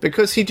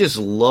 because he just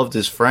loved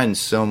his friends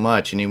so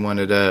much, and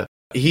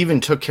he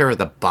even took care of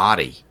the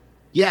body.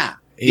 Yeah.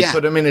 He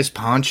put him in his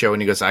poncho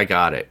and he goes, I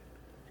got it.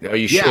 Are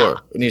you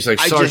sure? And he's like,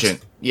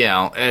 Sergeant.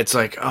 It's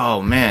like,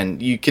 oh man,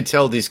 you could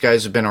tell these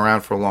guys have been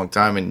around for a long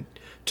time and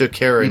took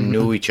care and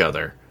knew each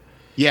other.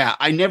 Yeah,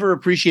 I never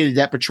appreciated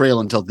that portrayal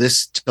until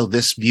this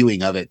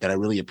viewing of it, that I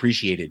really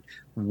appreciated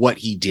what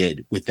he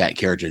did with that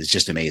character. It's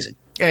just amazing.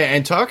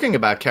 And talking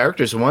about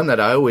characters, one that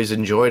I always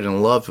enjoyed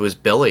and loved was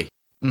Billy.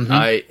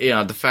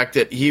 Mm-hmm. The fact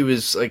that he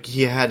was like,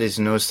 he had his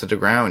nose to the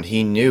ground.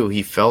 He knew,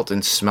 he felt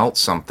and smelt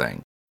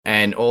something.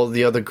 And all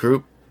the other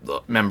group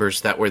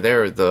members that were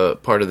there, the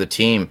part of the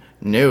team,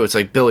 knew. It's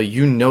like, Billy,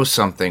 you know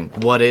something.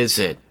 What is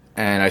it?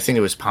 And I think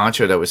it was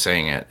Pancho that was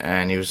saying it.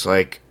 And he was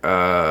like,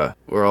 we're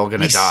all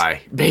going to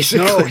die,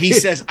 basically. No, he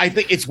says, I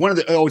think it's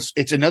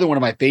it's another one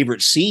of my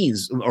favorite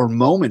scenes or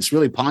moments,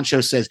 really. Pancho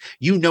says,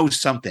 you know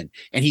something.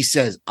 And he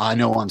says, I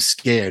know I'm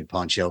scared,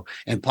 Pancho.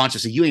 And Pancho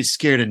said, you ain't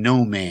scared of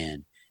no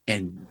man.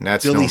 And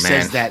that's Billy no man.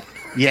 Says that,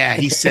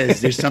 he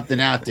says, there's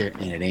something out there,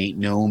 and it ain't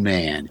no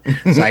man.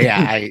 So,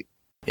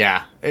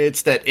 yeah,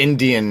 it's that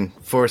Indian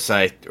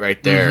foresight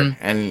right there,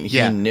 and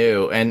he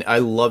knew. And I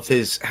loved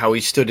how he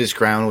stood his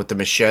ground with the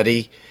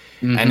machete,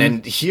 and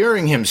then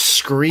hearing him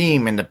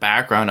scream in the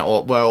background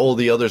while all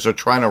the others are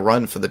trying to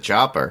run for the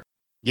chopper.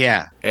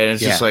 Yeah, and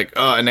it's just like,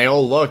 and they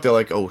all look. They're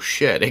like, oh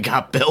shit, it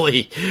got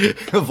Billy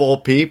of all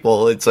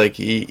people. It's like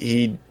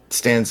he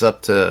stands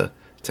up to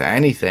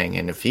anything,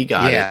 and if he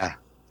got it,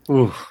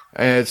 and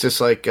it's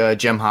just like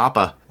Jim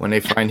Hopper when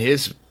they find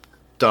his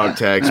dog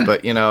tags,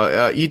 but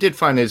he did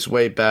find his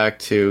way back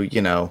to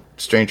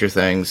Stranger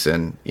Things,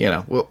 and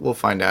we'll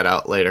find that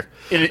out later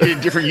in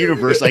a different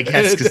universe, I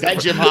guess, because that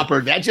Jim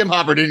Hopper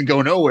didn't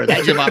go nowhere.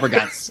 That Jim Hopper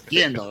got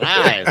skinned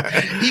alive.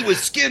 He was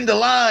skinned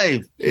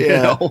alive.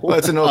 Yeah, well,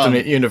 it's an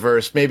alternate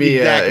universe. Maybe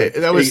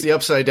that was the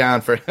upside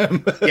down for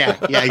him. yeah,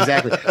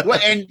 exactly.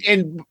 Well,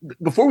 and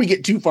before we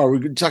get too far, we're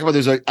going to talk about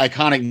those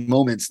iconic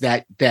moments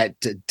that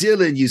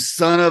Dylan, you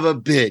son of a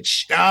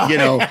bitch,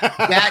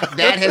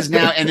 that has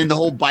now, and then the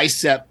whole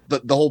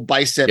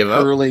bicep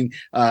curling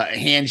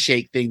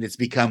handshake thing that's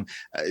become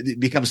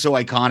so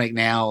iconic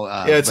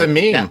now. It's a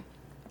meme.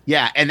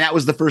 And that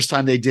was the first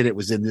time they did it,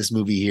 was in this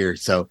movie here.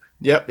 So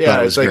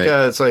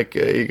it's like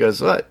he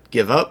goes, what?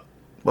 Give up?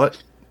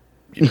 What?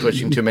 You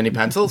pushing too many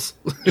pencils?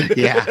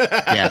 Yeah.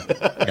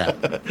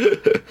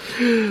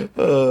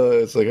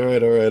 It's like, all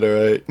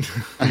right.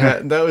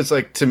 That was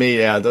like, to me,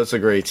 those are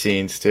great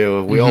scenes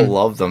too. We all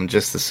love them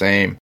just the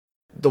same.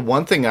 The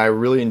one thing I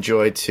really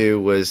enjoyed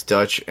too was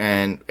Dutch,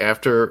 and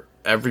after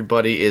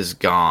everybody is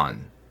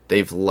gone,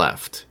 they've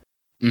left.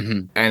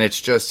 And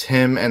it's just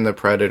him and the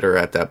Predator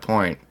at that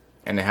point,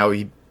 and how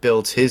he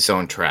builds his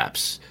own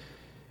traps.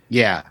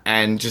 Yeah.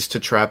 And just to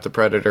trap the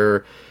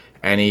Predator,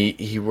 and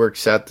he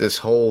works out this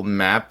whole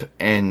map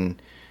and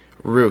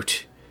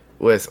route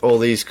with all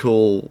these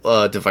cool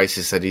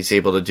devices that he's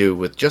able to do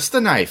with just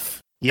the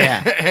knife.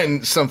 Yeah.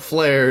 And some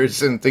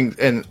flares and things,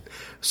 and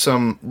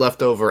some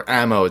leftover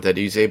ammo that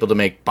he's able to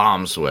make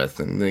bombs with,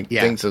 and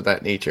things of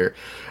that nature.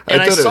 I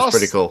thought it was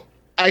pretty cool.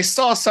 I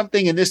saw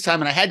something in this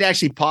time, and I had to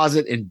actually pause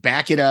it and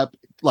back it up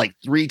like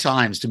 3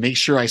 times to make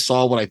sure I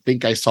saw what I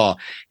think I saw.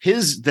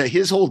 His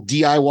whole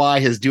DIY,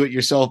 his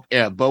do-it-yourself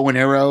bow and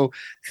arrow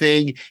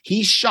thing.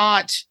 He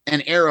shot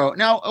an arrow.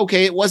 Now,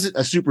 okay, it wasn't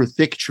a super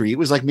thick tree. It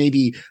was like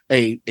maybe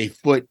a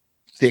foot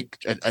thick,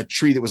 a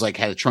tree that was like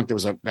had a trunk that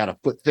was about a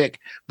foot thick.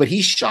 But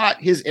he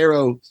shot his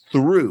arrow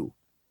through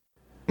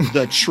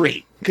the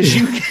tree because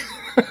you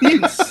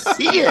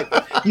see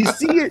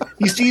it.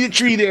 You see the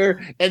tree there,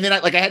 and then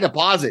I had to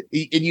pause it,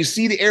 and you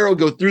see the arrow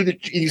go through and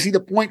you see the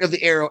point of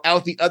the arrow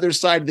out the other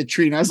side of the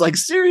tree, and I was like,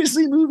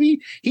 seriously,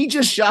 movie? He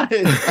just shot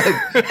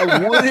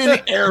a wooden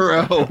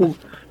arrow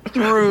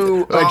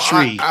through a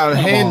tree. A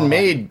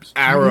handmade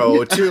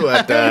arrow, too,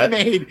 at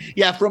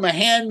that. From a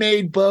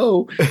handmade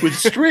bow with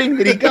string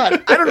that he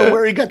got. I don't know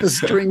where he got the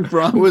string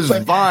from. It was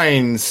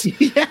vines.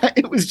 Yeah,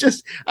 it was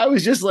just, I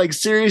was just like,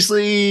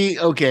 seriously,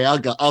 okay,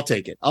 I'll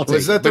take it.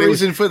 Was that the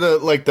reason for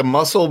the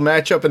muscle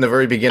matchup in the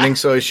very beginning?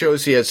 So it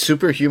shows he has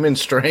superhuman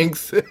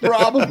strength?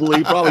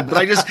 Probably. But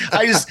I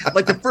just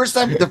like the first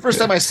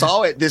time I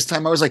saw it this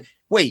time, I was like,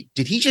 wait,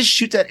 did he just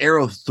shoot that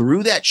arrow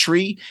through that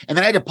tree? And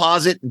then I had to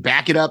pause it and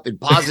back it up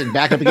and pause it and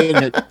back up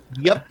again. And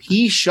yep,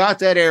 he shot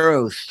that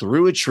arrow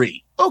through a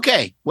tree.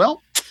 Okay,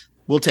 well,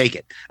 we'll take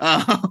it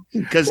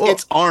because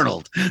it's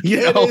Arnold.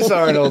 It is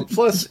Arnold.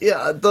 Plus,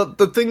 yeah,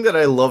 the thing that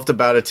I loved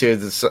about it too,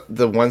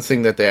 the one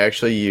thing that they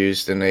actually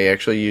used, and they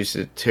actually used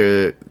it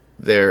to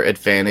their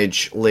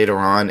advantage later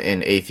on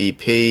in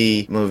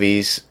AVP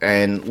movies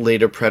and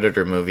later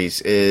Predator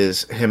movies,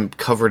 is him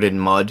covered in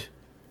mud.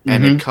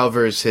 And it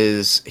covers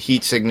his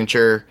heat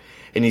signature,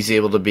 and he's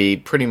able to be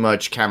pretty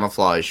much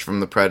camouflaged from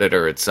the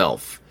Predator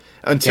itself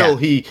until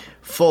he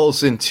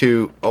falls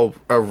into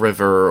a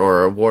river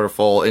or a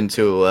waterfall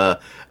into a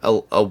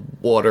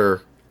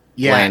water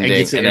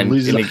landing, and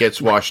he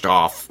gets washed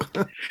off.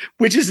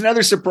 Which is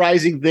another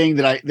surprising thing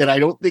that I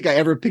don't think I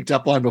ever picked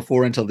up on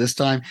before until this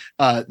time.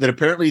 That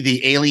apparently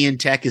the alien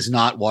tech is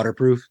not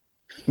waterproof.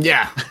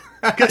 Yeah.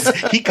 Because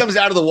he comes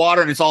out of the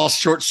water and it's all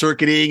short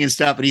circuiting and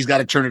stuff, and he's got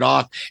to turn it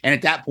off. And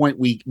at that point,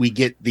 we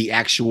get the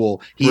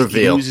actual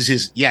reveal.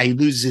 He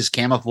loses his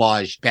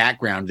camouflage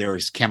background there,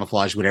 his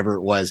camouflage, whatever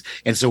it was.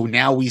 And so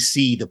now we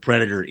see the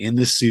Predator in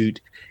the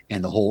suit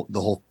and the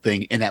whole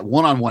thing. And that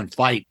one-on-one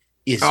fight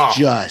is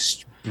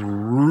just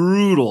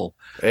brutal.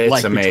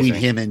 It's amazing.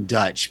 Between him and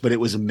Dutch. But it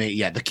was amazing.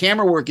 Yeah, the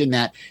camera work in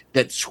that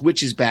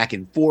switches back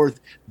and forth.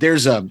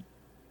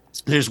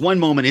 There's one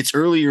moment, it's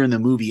earlier in the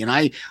movie, and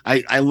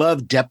I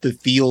love depth of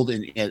field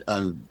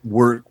and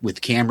work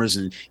with cameras,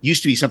 and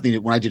used to be something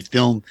that when I did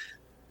film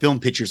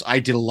pictures, I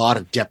did a lot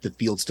of depth of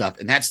field stuff.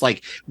 And that's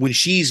like when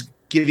she's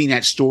giving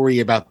that story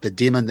about the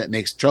demon that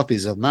makes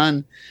trophies of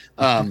man.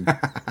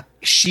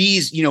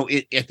 She's,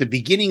 at the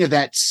beginning of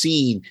that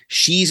scene,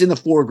 she's in the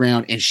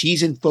foreground and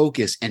she's in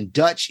focus, and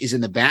Dutch is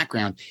in the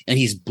background and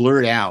he's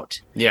blurred out.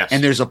 Yes.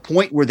 And there's a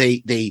point where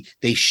they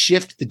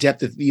shift the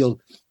depth of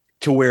field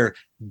to where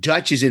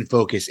Dutch is in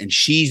focus and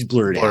she's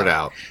blurred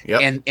out.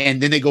 Yep.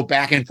 And then they go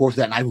back and forth with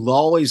that. And I've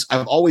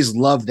always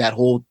loved that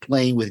whole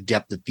playing with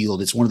depth of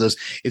field. It's one of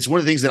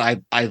the things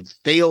that I've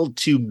failed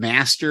to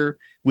master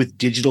with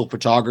digital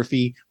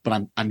photography,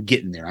 but I'm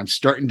getting there. I'm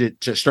starting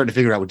to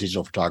figure out with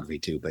digital photography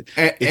too. But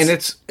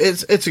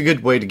it's a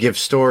good way to give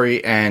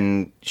story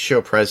and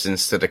show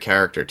presence to the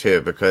character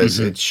too, because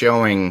it's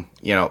showing,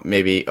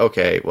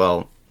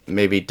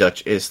 maybe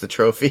Dutch is the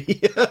trophy.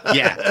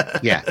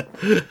 yeah.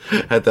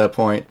 At that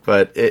point,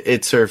 but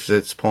it serves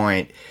its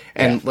point.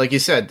 And like you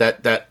said,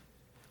 that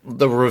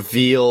the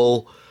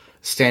reveal,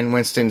 Stan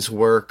Winston's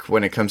work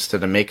when it comes to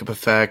the makeup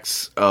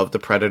effects of the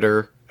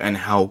Predator and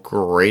how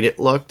great it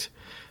looked.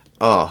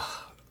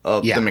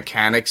 The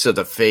mechanics of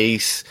the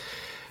face,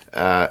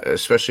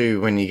 especially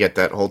when you get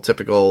that whole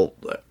typical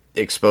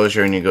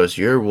exposure and he goes,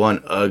 "You're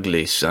one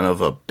ugly son of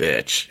a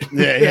bitch."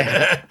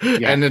 Yeah.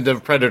 And then the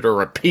Predator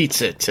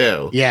repeats it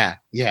too. Yeah.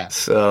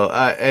 So,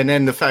 and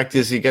then the fact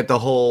is, you get the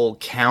whole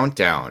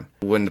countdown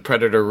when the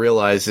Predator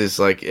realizes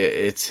like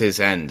it's his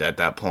end at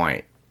that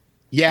point.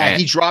 Yeah,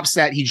 and he drops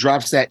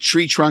that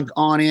tree trunk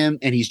on him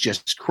and he's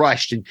just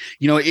crushed. And,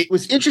 it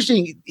was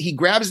interesting. He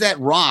grabs that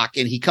rock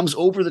and he comes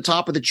over the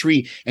top of the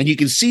tree and you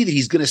can see that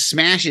he's going to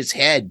smash its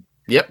head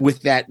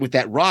with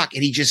that rock.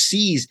 And he just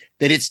sees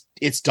that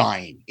it's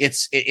dying.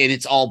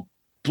 It's all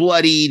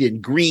bloodied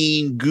and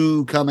green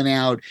goo coming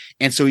out.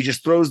 And so he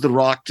just throws the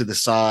rock to the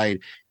side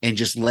and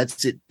just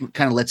lets it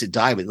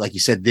die. But like you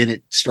said, then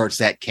it starts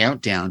that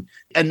countdown.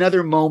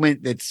 Another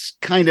moment that's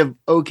kind of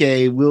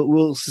okay.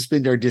 We'll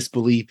suspend our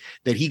disbelief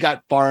that he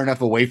got far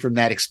enough away from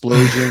that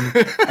explosion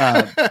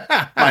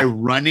by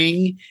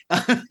running.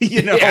 He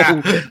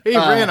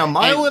ran a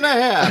mile and a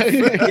half.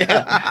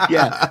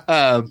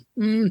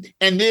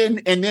 And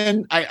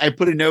then I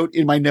put a note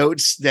in my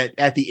notes that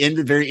at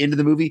the very end of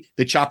the movie,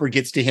 the chopper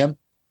gets to him.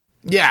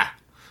 Yeah.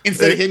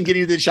 Instead of him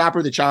getting to the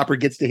chopper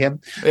gets to him.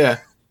 Yeah.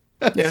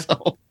 Yeah.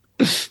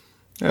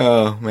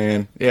 Oh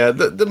man, yeah.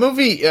 The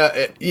movie,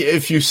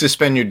 if you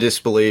suspend your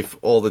disbelief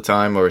all the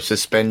time, or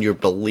suspend your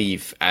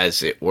belief,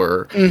 as it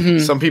were.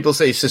 Some people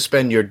say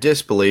suspend your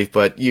disbelief,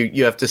 but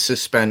you have to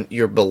suspend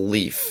your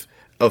belief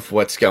of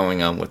what's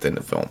going on within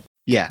the film.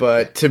 Yeah.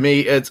 But to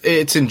me,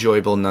 it's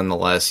enjoyable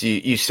nonetheless.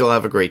 You still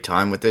have a great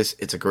time with this.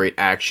 It's a great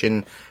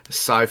action,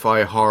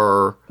 sci-fi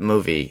horror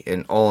movie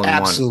in one,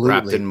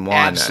 wrapped in one.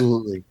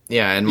 Absolutely.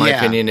 Yeah, in my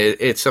opinion,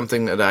 it's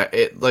something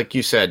that like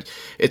you said,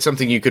 it's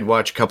something you could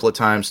watch a couple of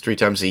times, 3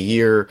 times a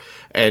year,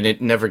 and it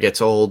never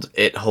gets old.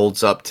 It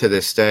holds up to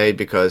this day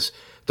because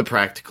the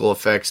practical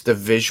effects, the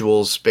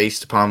visuals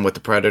based upon with the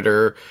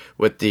Predator,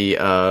 with the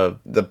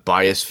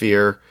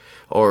biosphere,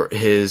 or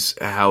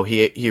how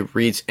he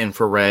reads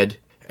infrared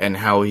and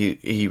how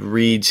he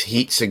reads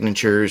heat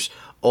signatures,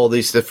 all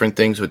these different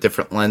things with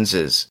different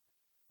lenses,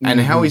 and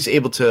how he's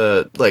able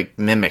to like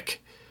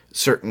mimic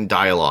certain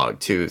dialogue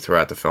too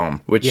throughout the film,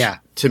 which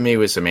to me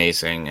was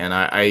amazing, and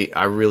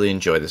I really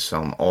enjoy this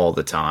film all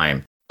the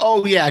time.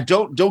 Oh yeah,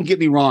 don't get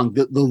me wrong.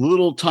 The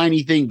little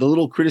tiny thing, the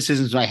little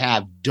criticisms I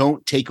have,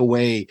 don't take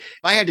away. If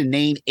I had to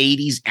name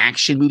 80s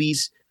action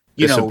movies,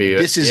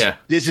 this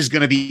is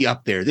going to be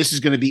up there. This is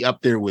going to be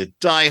up there with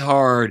Die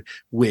Hard,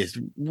 with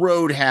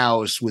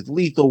Roadhouse, with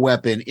Lethal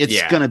Weapon.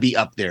 It's going to be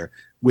up there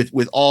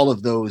with all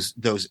of those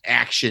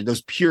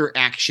pure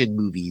action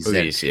movies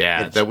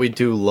that we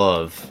do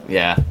love.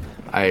 Yeah,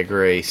 I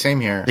agree. Same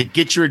here. They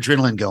get your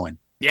adrenaline going.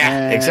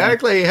 Yeah,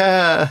 exactly.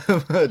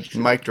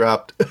 Mic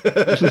dropped.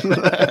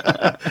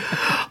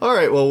 All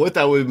right. Well, with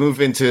that, we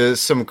move into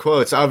some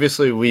quotes.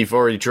 Obviously, we've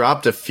already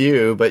dropped a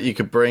few, but you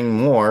could bring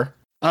more.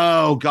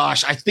 Oh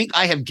gosh, I think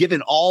I have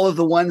given all of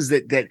the ones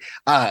that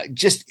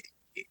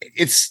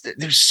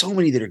there's so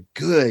many that are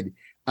good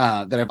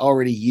that I've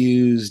already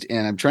used,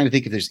 and I'm trying to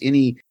think if there's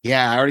any.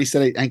 Yeah, I already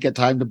said I ain't got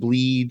time to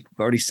bleed. I've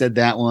already said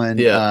that one.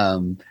 Yeah.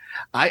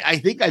 I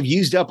think I've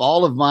used up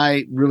all of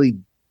my really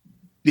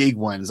big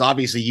ones.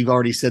 Obviously, you've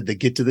already said the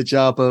 "get to the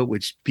chopper,"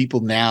 which people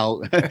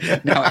now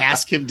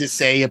ask him to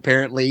say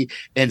apparently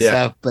and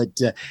stuff. But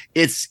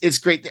it's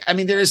great. I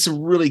mean, there is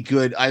some really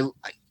good. I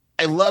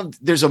love.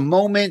 There's a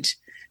moment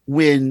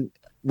when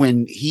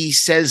he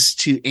says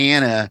to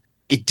Anna,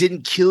 "It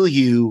didn't kill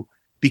you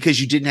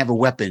because you didn't have a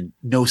weapon.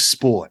 No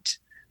sport."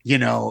 You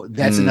know,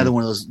 that's another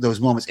one of those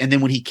moments. And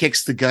then when he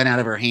kicks the gun out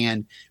of her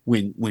hand,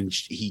 when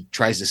he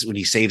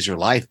saves her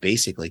life,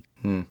 basically,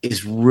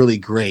 is really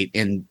great.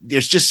 And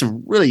there's just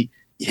some really,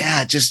 you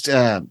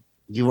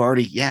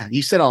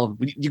said all.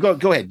 You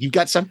go ahead. You've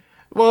got some.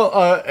 Well,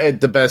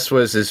 the best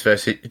was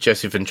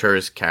Jesse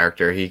Ventura's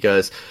character. He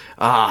goes,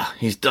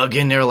 he's dug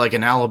in there like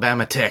an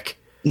Alabama tick.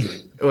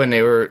 When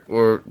they were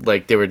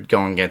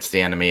going against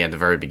the enemy at the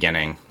very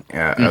beginning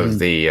of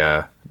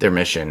their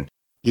mission.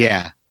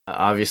 Yeah.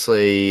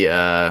 Obviously,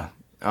 oh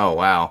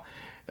wow,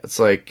 it's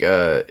like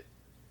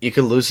you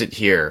could lose it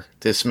here.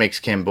 This makes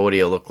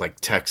Cambodia look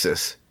like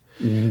Texas,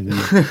 and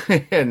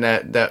and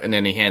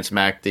then he hands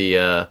Mac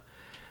the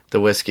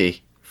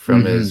whiskey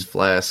from his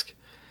flask.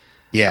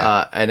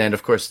 Yeah, and then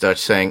of course Dutch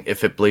saying,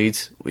 "If it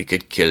bleeds, we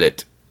could kill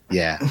it."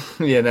 Yeah,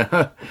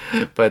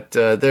 but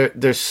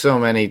there's so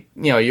many.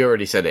 You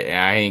already said it.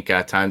 I ain't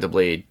got time to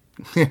bleed.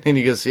 And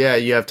he goes, "Yeah,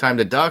 you have time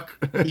to duck."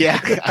 Yeah,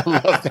 I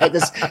love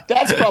that.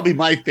 That's probably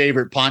my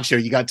favorite Poncho.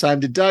 You got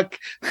time to duck,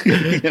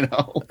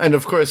 And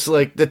of course,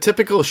 like the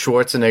typical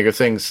Schwarzenegger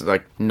things,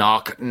 like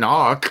knock,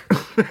 knock,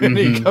 and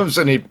he comes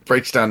and he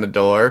breaks down the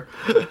door,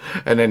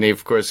 and then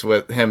of course,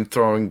 with him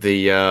throwing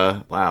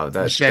the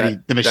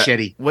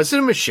machete. Was it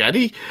a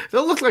machete?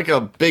 That looked like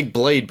a big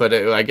blade, but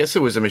I guess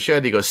it was a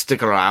machete. He goes,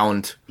 "Stick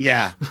around."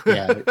 Yeah,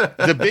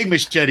 the big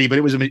machete, but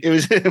it was a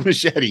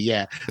machete.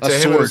 Yeah, a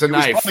sword. It was a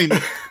knife.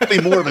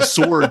 Probably more of a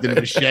sword than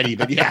a machete,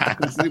 but yeah,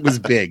 it was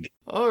big.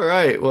 All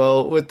right.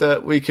 Well, with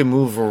that, we can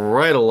move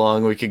right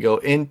along. We could go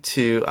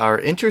into our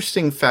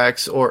interesting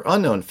facts or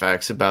unknown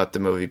facts about the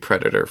movie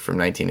Predator from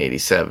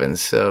 1987.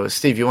 So,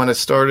 Steve, you want to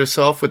start us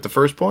off with the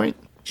first point?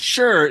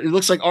 Sure. It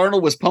looks like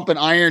Arnold was pumping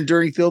iron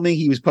during filming.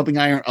 He was pumping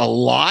iron a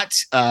lot.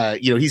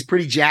 He's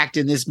pretty jacked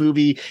in this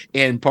movie.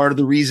 And part of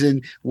the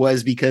reason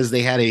was because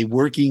they had a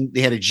working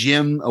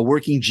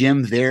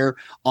gym there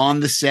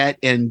on the set.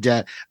 And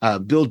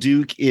Bill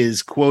Duke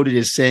is quoted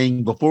as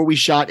saying, "Before we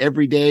shot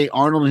every day,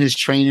 Arnold and his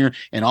trainer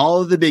and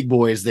all of the big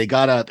boys, they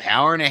got up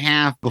hour and a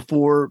half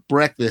before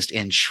breakfast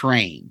and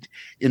trained."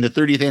 In the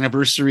 30th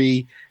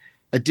anniversary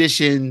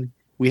edition,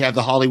 we have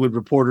the Hollywood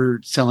Reporter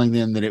telling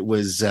them that it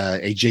was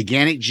a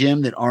gigantic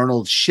gym that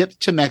Arnold shipped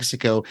to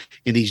Mexico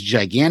in these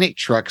gigantic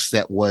trucks.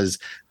 That was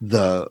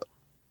the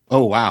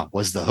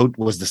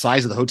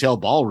size of the hotel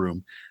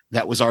ballroom.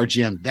 That was our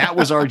gym. That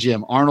was our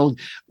gym. Arnold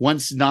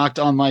once knocked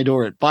on my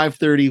door at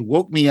 5:30,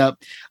 woke me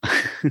up.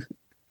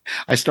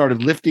 I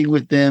started lifting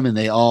with them, and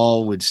they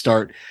all would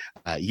start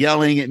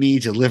yelling at me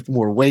to lift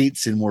more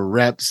weights and more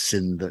reps,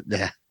 and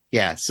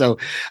So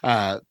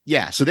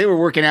they were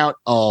working out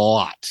a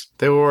lot.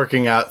 They were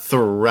working out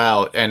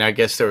throughout, and I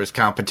guess there was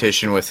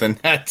competition within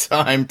that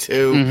time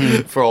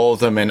too for all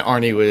of them. And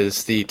Arnie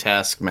was the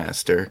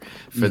taskmaster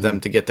for them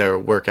to get their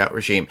workout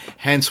regime.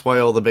 Hence, why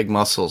all the big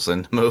muscles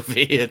in the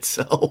movie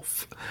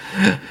itself.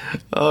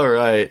 All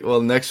right.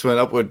 Well, next one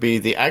up would be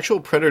the actual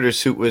Predator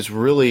suit was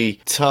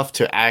really tough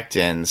to act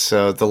in.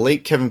 So the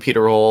late Kevin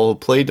Peter Hall, who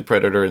played the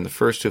Predator in the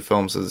first 2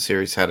 films of the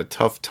series, had a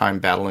tough time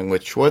battling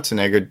with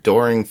Schwarzenegger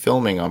during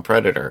filming on on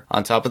Predator.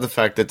 On top of the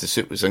fact that the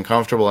suit was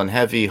uncomfortable and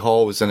heavy,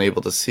 Hall was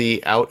unable to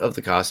see out of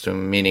the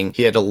costume, meaning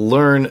he had to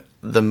learn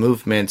the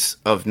movements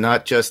of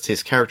not just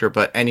his character,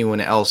 but anyone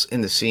else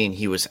in the scene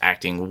he was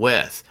acting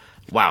with.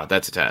 Wow,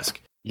 that's a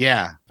task.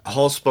 Yeah.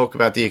 Hall spoke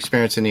about the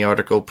experience in the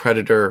article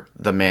Predator,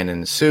 the Man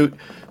in the Suit,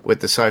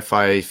 with the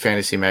sci-fi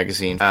fantasy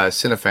magazine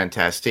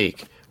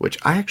Cinefantastique, which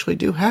I actually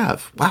do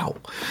have. Wow.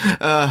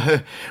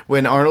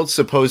 When Arnold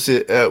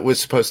was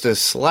supposed to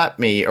slap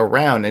me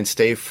around and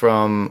stay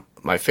from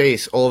my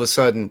face, all of a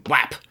sudden,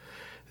 whap,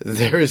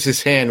 there is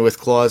his hand with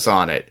claws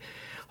on it.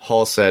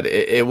 Hall said,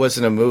 it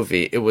wasn't a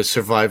movie. It was a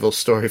survival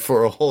story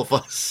for all of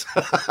us.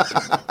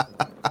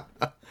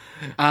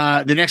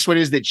 The next one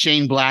is that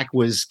Shane Black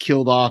was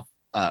killed off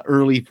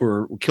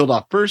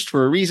first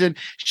for a reason.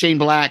 Shane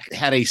Black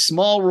had a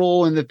small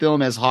role in the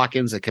film as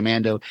Hawkins, a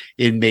commando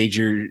in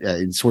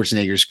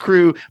Schwarzenegger's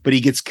crew, but he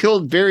gets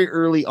killed very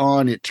early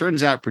on. It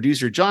turns out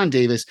producer John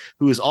Davis,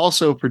 who is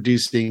also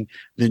producing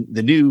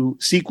the new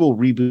sequel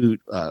reboot,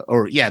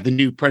 the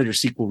new Predator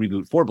sequel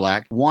reboot for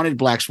Black, wanted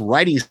Black's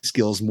writing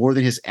skills more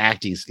than his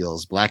acting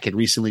skills. Black had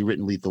recently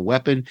written Lethal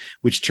Weapon,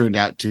 which turned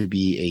out to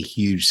be a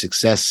huge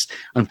success.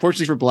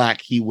 Unfortunately for Black,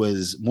 he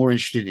was more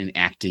interested in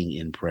acting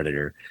in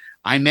Predator.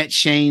 I met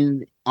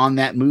Shane on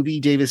that movie,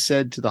 Davis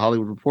said to The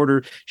Hollywood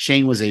Reporter.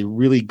 Shane was a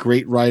really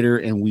great writer,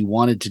 and we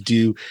wanted to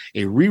do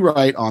a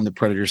rewrite on the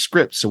Predator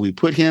script. So we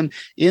put him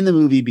in the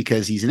movie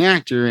because he's an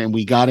actor, and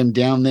we got him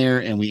down there,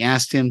 and we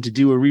asked him to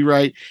do a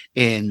rewrite,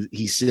 and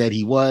he said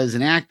he was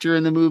an actor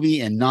in the movie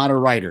and not a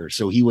writer.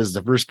 So he was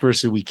the first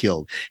person we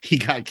killed. He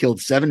got killed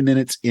 7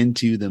 minutes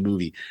into the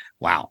movie.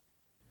 Wow.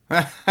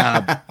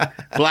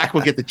 Black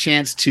will get the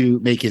chance to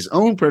make his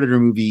own Predator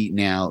movie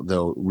now,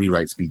 though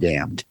rewrites be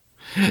damned.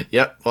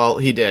 Yep, well,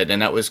 he did,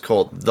 and that was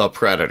called The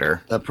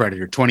Predator. The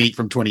Predator,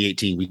 from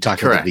 2018. We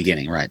talked about at the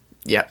beginning, right?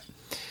 Yep.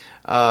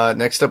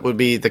 Next up would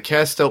be the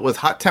cast dealt with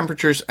hot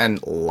temperatures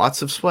and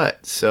lots of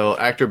sweat. So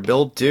actor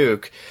Bill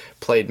Duke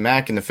played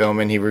Mac in the film,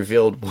 and he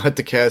revealed what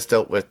the cast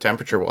dealt with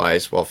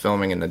temperature-wise while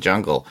filming in the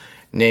jungle.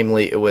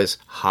 Namely, it was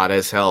hot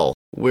as hell.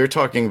 We're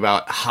talking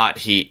about hot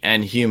heat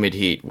and humid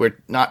heat. We're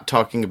not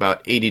talking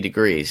about 80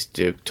 degrees,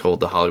 Duke told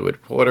The Hollywood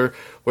Reporter.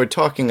 We're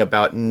talking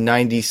about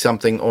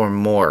 90-something or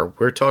more.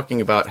 We're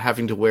talking about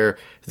having to wear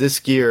this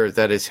gear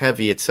that is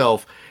heavy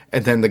itself,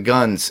 and then the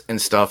guns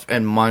and stuff,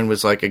 and mine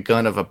was like a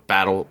gun of a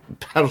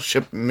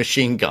battleship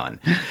machine gun.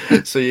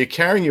 So you're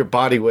carrying your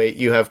body weight,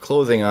 you have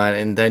clothing on,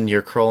 and then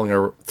you're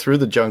crawling through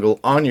the jungle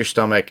on your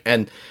stomach,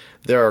 and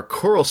there are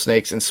coral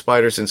snakes and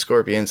spiders and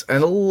scorpions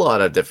and a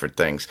lot of different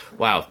things.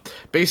 Wow.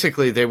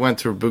 Basically, they went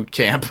through boot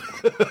camp.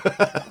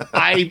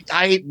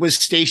 I was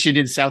stationed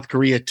in South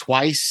Korea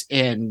twice,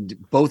 and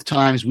both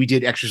times we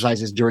did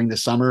exercises during the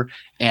summer.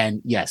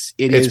 And yes,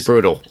 it's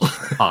brutal.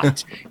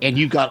 Hot. And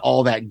you've got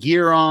all that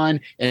gear on,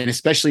 and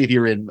especially if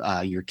you're in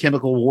your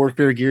chemical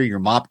warfare gear, your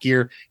MOP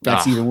gear,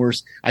 that's even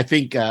worse. I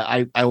think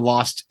I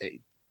lost,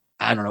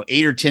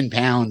 8 or 10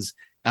 pounds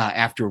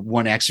after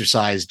one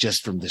exercise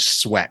just from the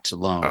sweat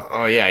alone.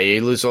 Oh, yeah.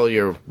 You lose all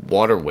your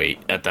water weight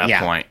at that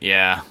point.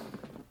 Yeah.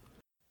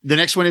 The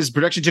next one is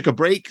production took a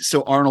break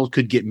so Arnold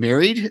could get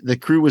married. The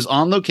crew was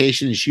on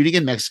location and shooting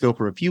in Mexico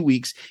for a few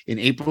weeks in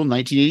April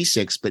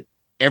 1986, but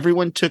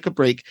everyone took a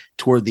break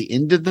toward the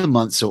end of the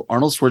month so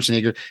Arnold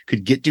Schwarzenegger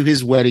could get to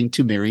his wedding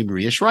to marry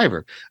Maria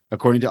Shriver,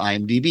 according to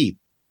IMDb.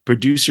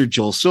 Producer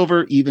Joel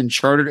Silver even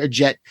chartered a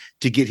jet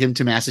to get him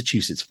to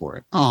Massachusetts for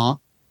it. Aw.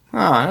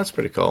 That's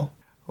pretty cool.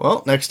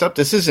 Well, next up,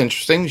 this is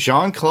interesting.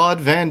 Jean-Claude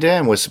Van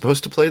Damme was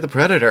supposed to play the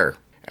Predator.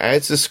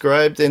 As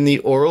described in the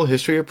Oral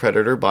History of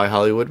Predator by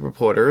Hollywood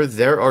Reporter,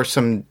 there are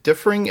some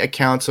differing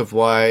accounts of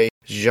why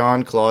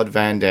Jean-Claude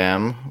Van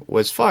Damme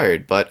was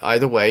fired, but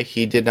either way,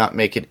 he did not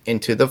make it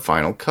into the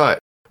final cut.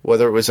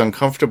 Whether it was an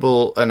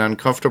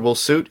uncomfortable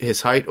suit,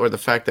 his height, or the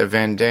fact that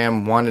Van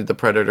Damme wanted the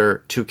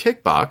Predator to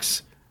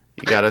kickbox,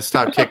 you gotta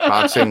stop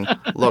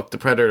kickboxing. Look, the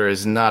Predator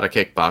is not a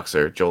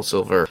kickboxer, Joel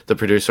Silver, the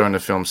producer on the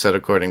film, said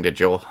according to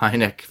Joel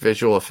Hynek,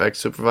 visual effects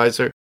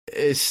supervisor.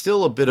 It's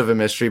still a bit of a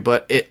mystery,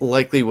 but it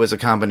likely was a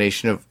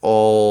combination of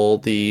all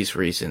these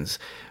reasons.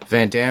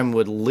 Van Damme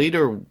would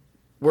later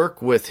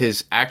work with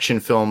his action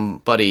film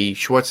buddy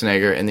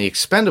Schwarzenegger in the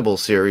Expendables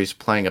series,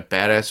 playing a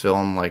badass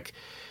villain like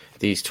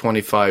these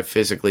 25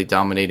 physically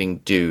dominating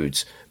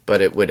dudes,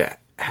 but it would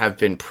have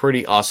been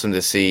pretty awesome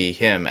to see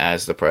him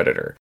as the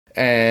Predator.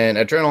 And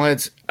Adrenal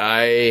Heads,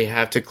 I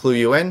have to clue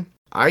you in.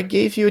 I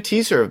gave you a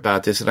teaser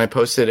about this, and I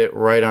posted it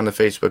right on the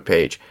Facebook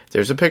page.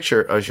 There's a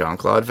picture of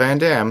Jean-Claude Van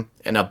Damme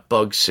in a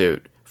bug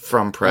suit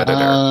from Predator.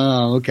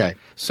 Oh, okay.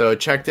 So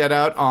check that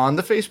out on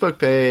the Facebook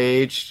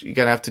page. You're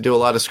going to have to do a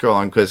lot of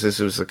scrolling because this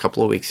was a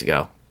couple of weeks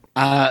ago.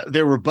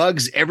 There were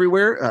bugs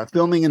everywhere.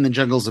 Filming in the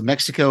jungles of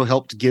Mexico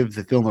helped give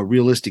the film a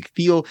realistic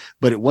feel,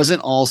 but it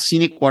wasn't all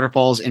scenic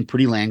waterfalls and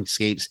pretty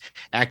landscapes.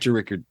 Actor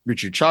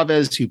Richard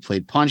Chavez, who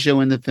played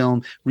Pancho in the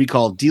film,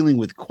 recalled dealing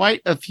with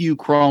quite a few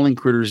crawling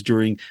critters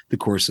during the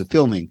course of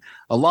filming.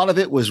 A lot of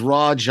it was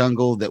raw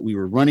jungle that we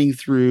were running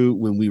through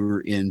when we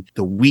were in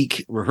the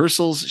week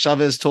rehearsals,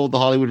 Chavez told The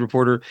Hollywood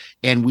Reporter,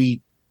 and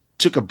we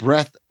took a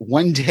break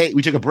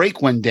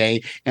one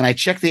day, and I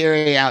checked the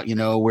area out,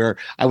 where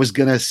I was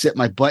going to sit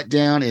my butt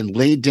down and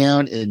laid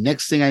down. And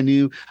next thing I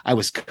knew, I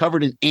was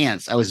covered in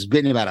ants. I was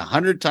bitten about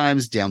 100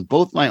 times down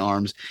both my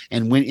arms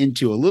and went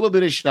into a little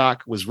bit of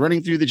shock, was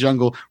running through the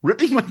jungle,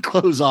 ripping my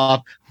clothes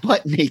off,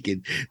 butt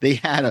naked. They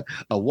had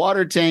a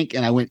water tank,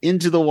 and I went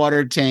into the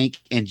water tank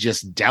and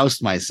just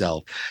doused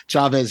myself.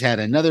 Chavez had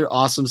another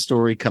awesome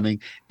story coming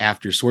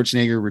after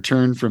Schwarzenegger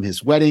returned from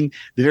his wedding.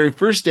 The very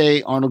first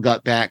day Arnold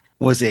got back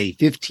was a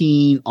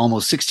 15,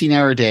 almost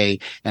 16-hour day,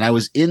 and I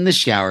was in the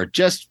shower,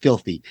 just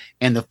filthy.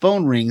 And the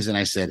phone rings, and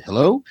I said,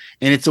 hello?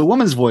 And it's a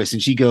woman's voice,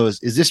 and she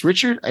goes, is this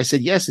Richard? I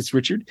said, yes, it's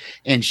Richard.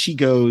 And she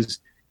goes,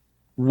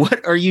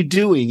 what are you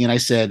doing? And I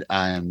said,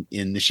 I'm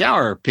in the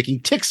shower picking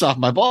ticks off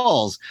my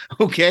balls.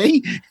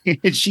 Okay.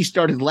 And she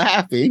started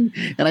laughing.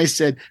 And I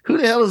said, who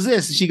the hell is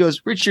this? And she goes,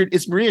 Richard,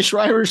 it's Maria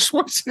Shriver,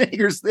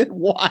 Schwarzenegger's then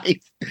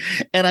wife.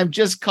 And I'm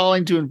just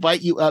calling to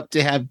invite you up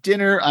to have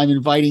dinner. I'm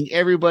inviting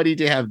everybody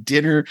to have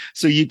dinner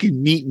so you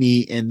can meet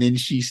me. And then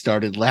she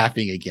started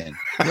laughing again.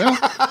 Well,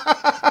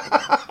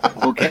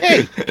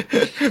 okay.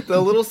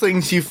 The little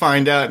things you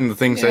find out and the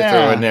things I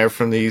throw in there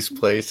from these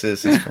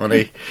places is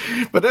funny.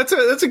 But that's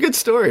a good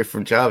story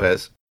from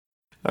Chavez.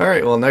 All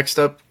right, well, next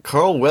up,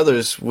 Carl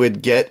Weathers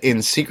would get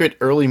in secret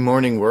early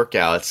morning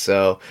workouts.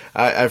 So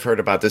I've heard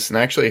about this, and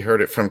I actually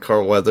heard it from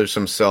Carl Weathers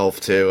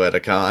himself, too, at a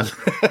con.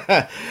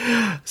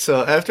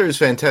 So after his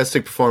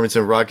fantastic performance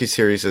in Rocky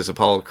series as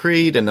Apollo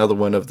Creed, another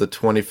one of the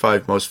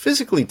 25 most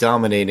physically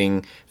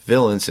dominating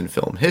villains in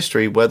film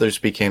history, Weathers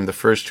became the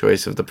first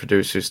choice of the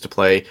producers to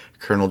play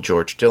Colonel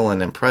George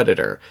Dillon in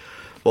Predator.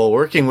 While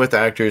working with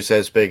actors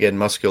as big and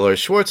muscular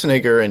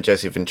Schwarzenegger and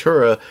Jesse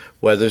Ventura,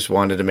 Weathers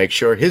wanted to make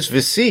sure his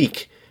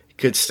physique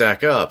could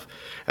stack up.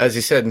 As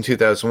he said in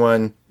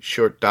 2001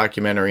 short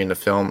documentary in the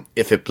film,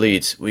 If It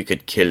Bleeds, We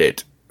Could Kill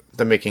It,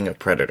 the making of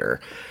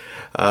Predator.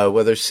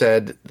 Weathers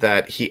said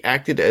that he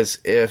acted as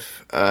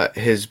if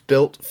his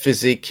built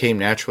physique came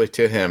naturally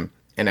to him.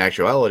 In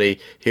actuality,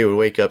 he would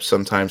wake up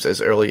sometimes as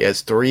early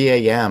as 3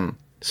 a.m.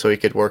 so he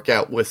could work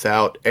out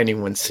without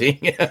anyone seeing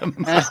him.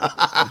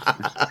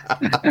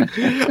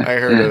 I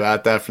heard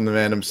about that from the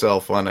man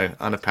himself on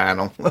a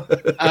panel.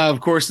 Of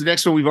course, the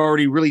next one we've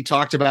already really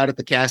talked about it.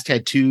 The cast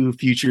had 2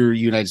 future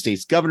United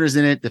States governors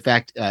in it. The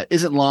fact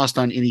isn't lost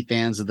on any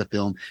fans of the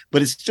film,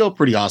 but it's still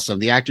pretty awesome.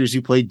 The actors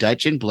who played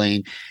Dutch and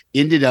Blaine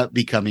ended up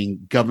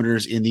becoming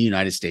governors in the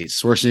United States.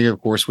 Schwarzenegger,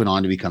 of course, went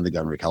on to become the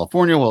governor of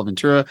California, while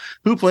Ventura,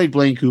 who played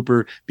Blaine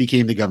Cooper,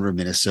 became the governor of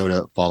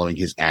Minnesota following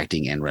his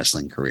acting and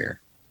wrestling career.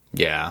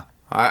 Yeah,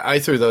 I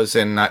threw those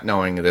in not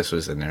knowing this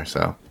was in there,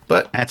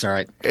 but that's all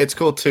right. It's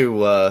cool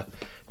to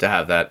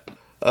have that.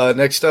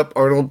 Next up,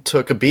 Arnold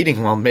took a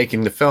beating while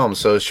making the film.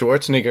 So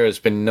Schwarzenegger has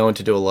been known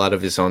to do a lot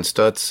of his own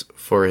stunts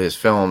for his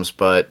films,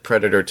 but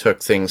Predator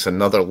took things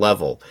another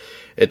level.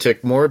 It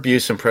took more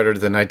abuse in Predator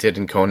than I did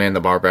in Conan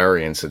the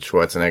Barbarian, said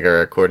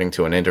Schwarzenegger, according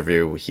to an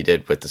interview he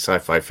did with the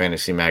sci-fi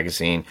fantasy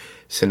magazine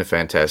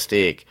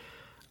Cinefantastique.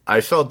 I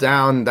fell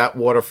down that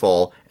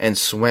waterfall and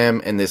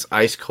swam in this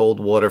ice-cold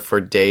water for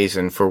days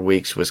and for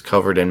weeks was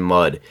covered in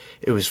mud.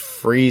 It was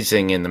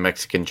freezing in the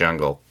Mexican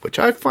jungle, which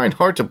I find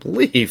hard to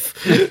believe.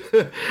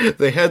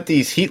 They had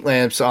these heat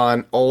lamps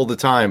on all the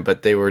time,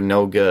 but they were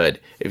no good.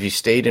 If you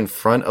stayed in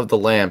front of the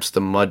lamps,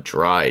 the mud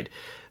dried.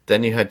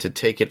 Then you had to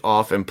take it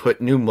off and put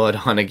new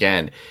mud on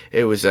again.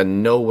 It was a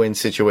no-win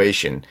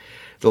situation.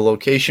 The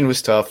location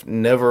was tough,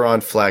 never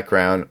on flat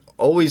ground,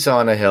 always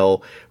on a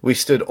hill. We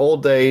stood all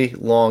day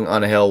long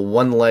on a hill,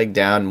 one leg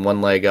down,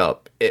 one leg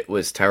up. It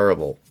was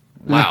terrible.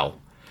 Wow.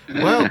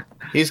 Well,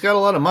 he's got a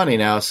lot of money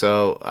now,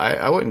 so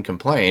I wouldn't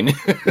complain.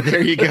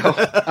 There you go.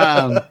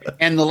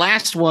 And the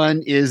last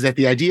one is that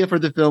the idea for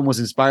the film was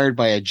inspired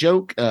by a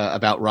joke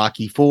about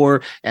Rocky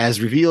IV,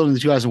 as revealed in the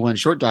 2001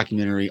 short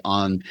documentary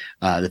on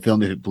the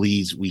film If It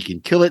Bleeds, We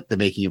Can Kill It, the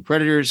making of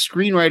Predator.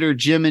 Screenwriter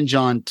Jim and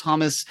John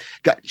Thomas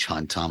got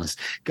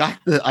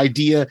the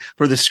idea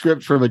for the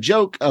script from a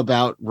joke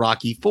about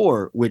Rocky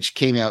IV, which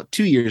came out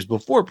 2 years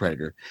before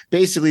Predator.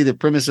 Basically, the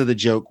premise of the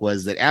joke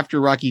was that after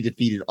Rocky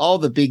defeated all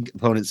the big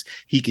opponents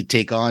he could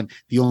take on,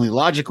 the only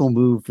logical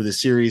move for the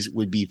series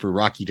would be for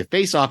Rocky to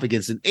face off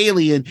against an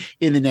alien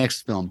in the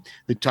next film.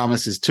 The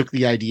Thomases took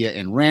the idea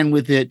and ran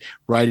with it,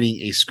 writing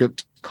a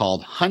script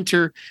called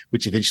Hunter,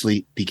 which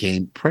eventually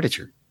became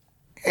Predator.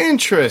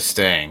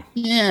 Interesting.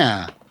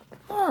 Yeah.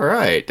 All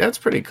right. That's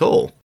pretty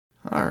cool.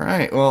 All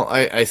right. Well,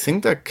 I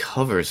think that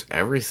covers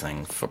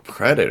everything for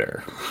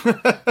Predator.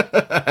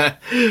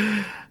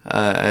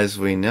 As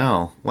we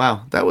know.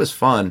 Wow, that was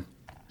fun.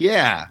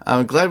 Yeah.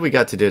 I'm glad we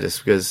got to do this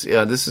because,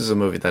 this is a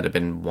movie that I've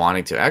been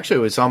wanting to. Actually,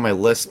 it was on my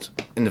list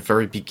in the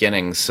very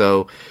beginning,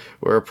 so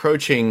we're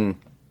approaching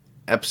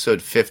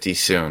episode 50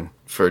 soon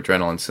for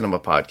Adrenaline Cinema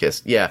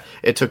Podcast. Yeah,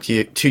 it took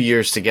you 2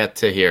 years to get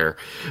to here,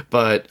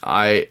 but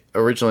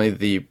originally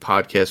the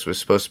podcast was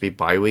supposed to be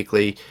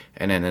bi-weekly,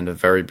 and then in the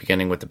very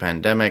beginning with the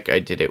pandemic, I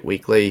did it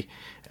weekly,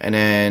 and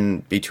then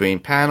between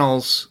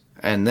panels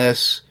and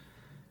this,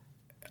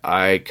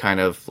 I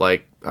kind of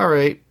all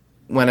right,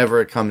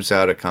 whenever it comes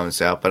out, it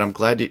comes out. But I'm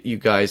glad that you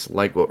guys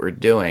like what we're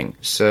doing.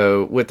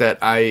 So with that,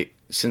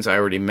 since I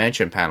already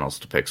mentioned Panels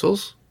to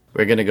Pixels,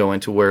 we're going to go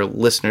into where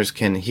listeners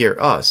can hear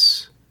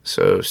us.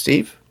 So,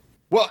 Steve?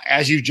 Well,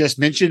 as you just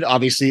mentioned,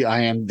 obviously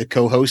I am the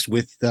co-host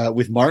with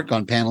Mark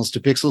on Panels to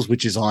Pixels,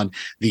 which is on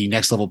the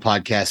Next Level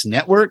Podcast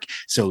Network.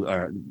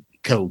 So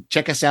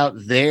check us out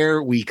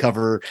there. We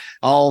cover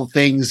all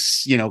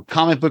things,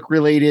 comic book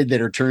related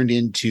that are turned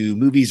into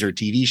movies or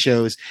TV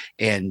shows.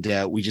 And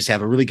we just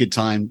have a really good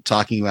time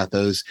talking about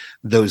those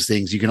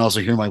things. You can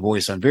also hear my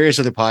voice on various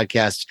other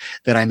podcasts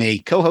that I may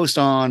co-host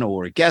on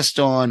or guest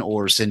on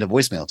or send a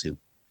voicemail to.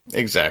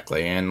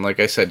 Exactly. And like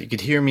I said, you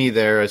could hear me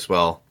there as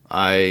well.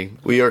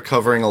 We are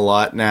covering a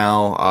lot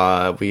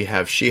now. We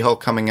have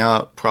She-Hulk coming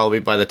out. Probably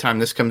by the time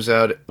this comes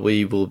out,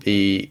 we will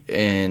be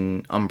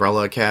in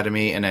Umbrella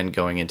Academy and then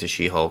going into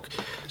She-Hulk.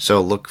 So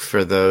look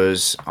for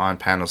those on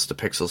Panels to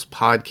Pixels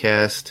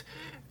podcast.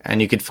 And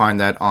you can find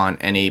that on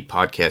any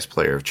podcast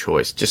player of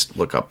choice. Just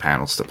look up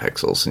Panels to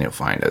Pixels and you'll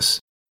find us.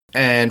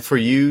 And for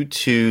you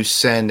to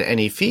send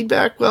any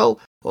feedback,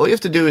 well, all you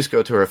have to do is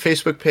go to our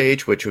Facebook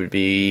page, which would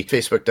be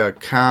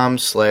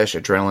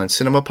facebook.com/Adrenaline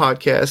Cinema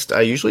Podcast.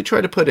 I usually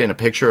try to put in a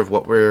picture of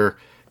what we're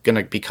going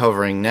to be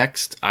covering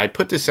next. I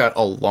put this out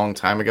a long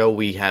time ago.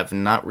 We have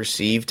not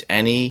received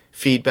any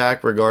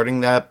feedback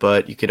regarding that,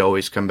 but you could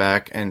always come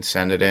back and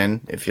send it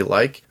in if you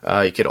like.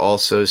 You could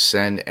also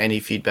send any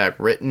feedback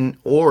written,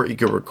 or you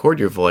could record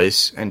your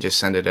voice and just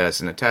send it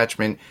as an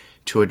attachment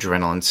to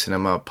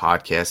adrenalinecinema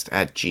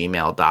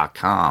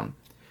podcast@gmail.com.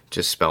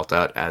 Just spelt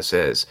out as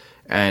is.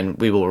 And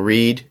we will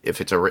read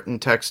if it's a written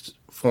text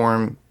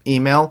form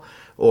email,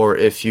 or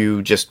if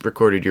you just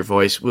recorded your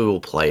voice, we will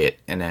play it.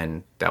 And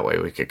then that way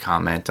we could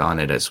comment on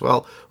it as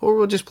well. Or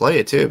we'll just play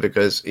it too,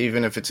 because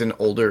even if it's an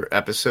older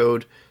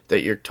episode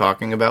that you're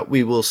talking about,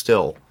 we will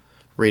still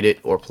read it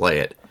or play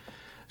it.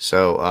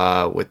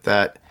 So with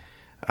that,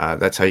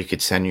 that's how you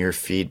could send your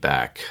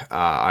feedback.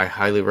 I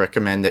highly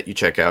recommend that you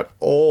check out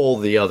all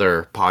the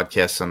other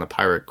podcasts on the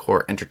Pirate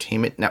Core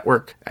Entertainment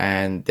Network,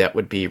 and that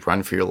would be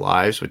Run for Your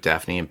Lives with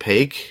Daphne and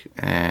Paige,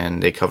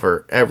 and they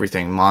cover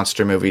everything: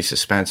 monster movies,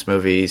 suspense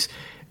movies,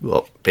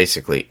 well,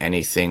 basically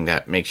anything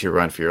that makes you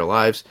run for your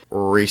lives.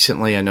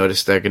 Recently, I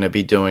noticed they're going to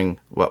be doing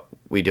What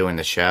We Do in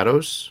the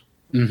Shadows.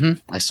 Mm-hmm.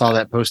 I saw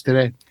that post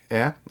today.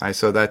 Yeah, I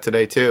saw that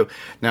today too.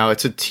 Now,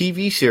 it's a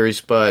TV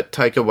series, but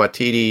Taika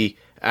Waititi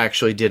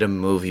actually did a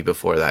movie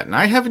before that, and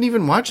I haven't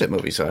even watched that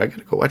movie, so I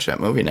gotta go watch that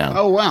movie now.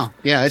 Oh wow,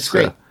 yeah, it's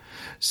great.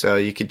 So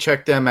you can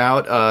check them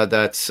out.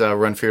 That's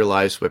Run for Your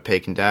Lives with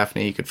Paige and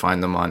Daphne. You could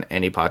find them on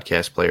any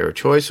podcast player of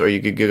choice, or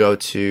you could go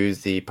to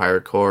the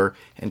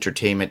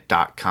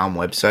PirateCoreEntertainment.com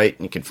website,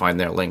 and you can find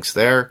their links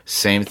there.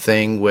 Same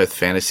thing with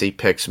Fantasy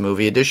Picks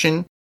Movie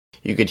Edition.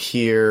 You could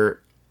hear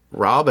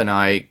Rob and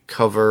I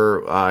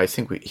cover, I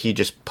think he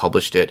just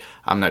published it.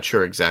 I'm not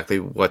sure exactly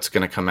what's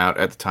going to come out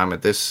at the time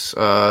of this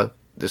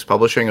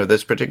publishing of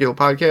this particular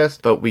podcast,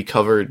 but we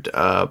covered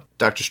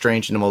Doctor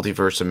Strange in the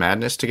Multiverse of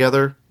Madness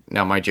together.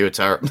 Now, mind you, it's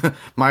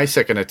my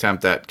second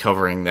attempt at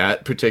covering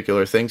that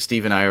particular thing.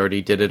 Steve and I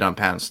already did it on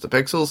Panels to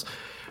Pixels,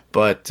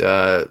 but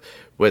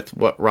with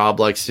what Rob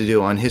likes to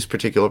do on his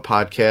particular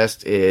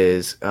podcast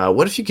is,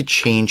 what if you could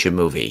change a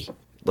movie?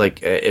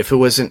 Like, if it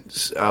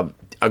wasn't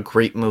a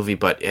great movie,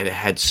 but it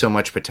had so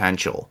much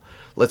potential.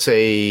 Let's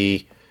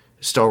say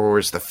Star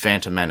Wars The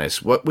Phantom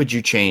Menace. What would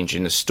you change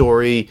in the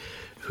story?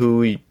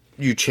 Who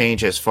you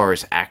change as far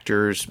as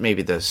actors,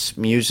 maybe the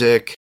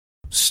music,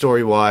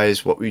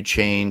 story-wise, what would you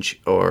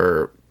change,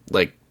 or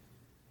like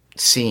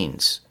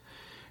scenes.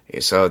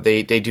 So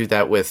they do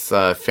that with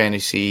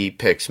Fantasy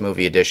Picks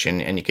Movie Edition,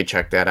 and you can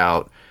check that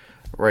out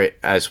right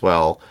as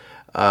well.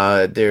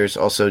 There's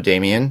also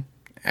Damien,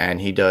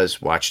 and he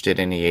watched it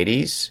in the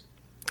 80s,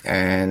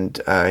 and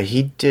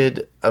he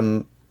did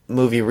a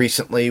movie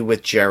recently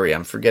with Jerry.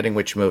 I'm forgetting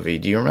which movie.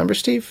 Do you remember,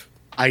 Steve?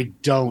 I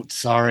don't,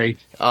 sorry.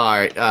 All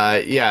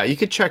right. Yeah, you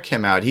could check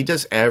him out. He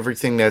does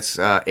everything that's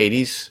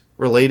 80s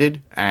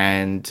related.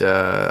 And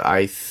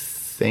I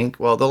think,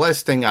 well, the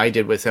last thing I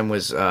did with him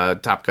was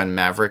Top Gun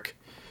Maverick.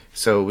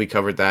 So we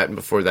covered that. And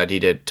before that, he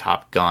did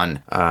Top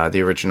Gun,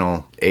 the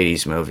original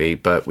 80s movie.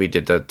 But we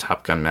did the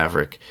Top Gun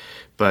Maverick.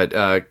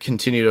 But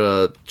continue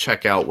to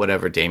check out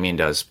whatever Damien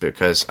does,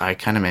 because I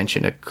kind of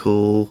mentioned a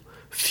cool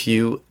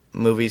few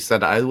movies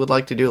that I would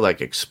like to do, like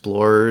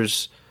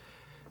Explorers.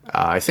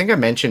 I think I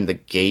mentioned The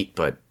Gate,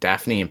 but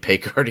Daphne and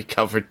Paige already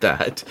covered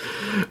that.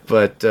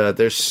 But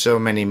there's so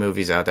many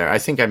movies out there. I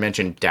think I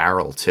mentioned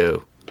Daryl,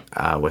 too,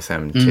 with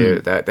him, too.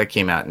 That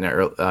came out in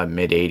the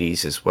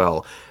mid-'80s as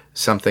well.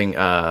 Something,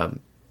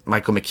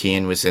 Michael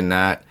McKean was in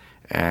that,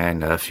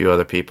 and a few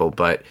other people.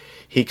 But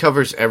he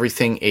covers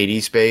everything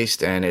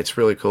 80s-based, and it's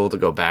really cool to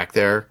go back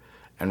there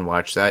and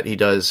watch that. He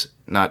does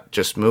not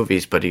just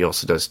movies, but he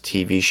also does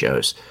TV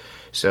shows.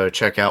 So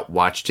check out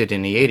Watched It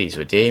in the 80s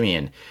with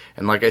Damien.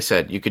 And like I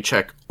said, you could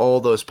check all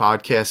those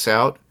podcasts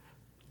out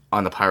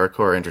on the Pirate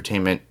Core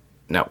Entertainment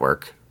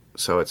Network.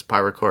 So it's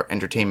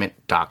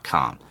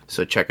piratecoreentertainment.com.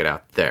 So check it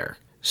out there.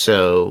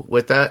 So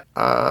with that,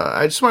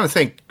 I just want to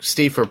thank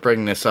Steve for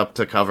bringing this up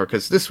to cover,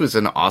 because this was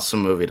an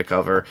awesome movie to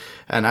cover,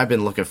 and I've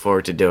been looking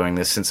forward to doing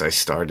this since I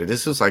started.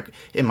 This was like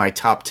in my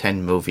top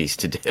 10 movies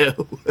to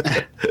do.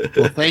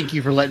 Well, thank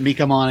you for letting me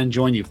come on and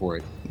join you for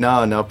it.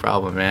 No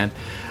problem, man.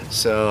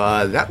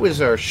 So that was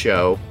our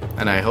show,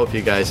 and I hope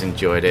you guys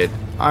enjoyed it.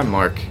 I'm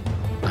Mark.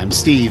 I'm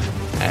Steve.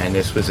 And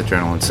this was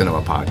Adrenaline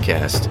Cinema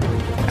Podcast.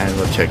 And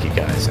we'll check you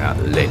guys out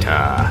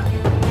later.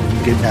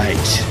 Good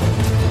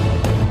night.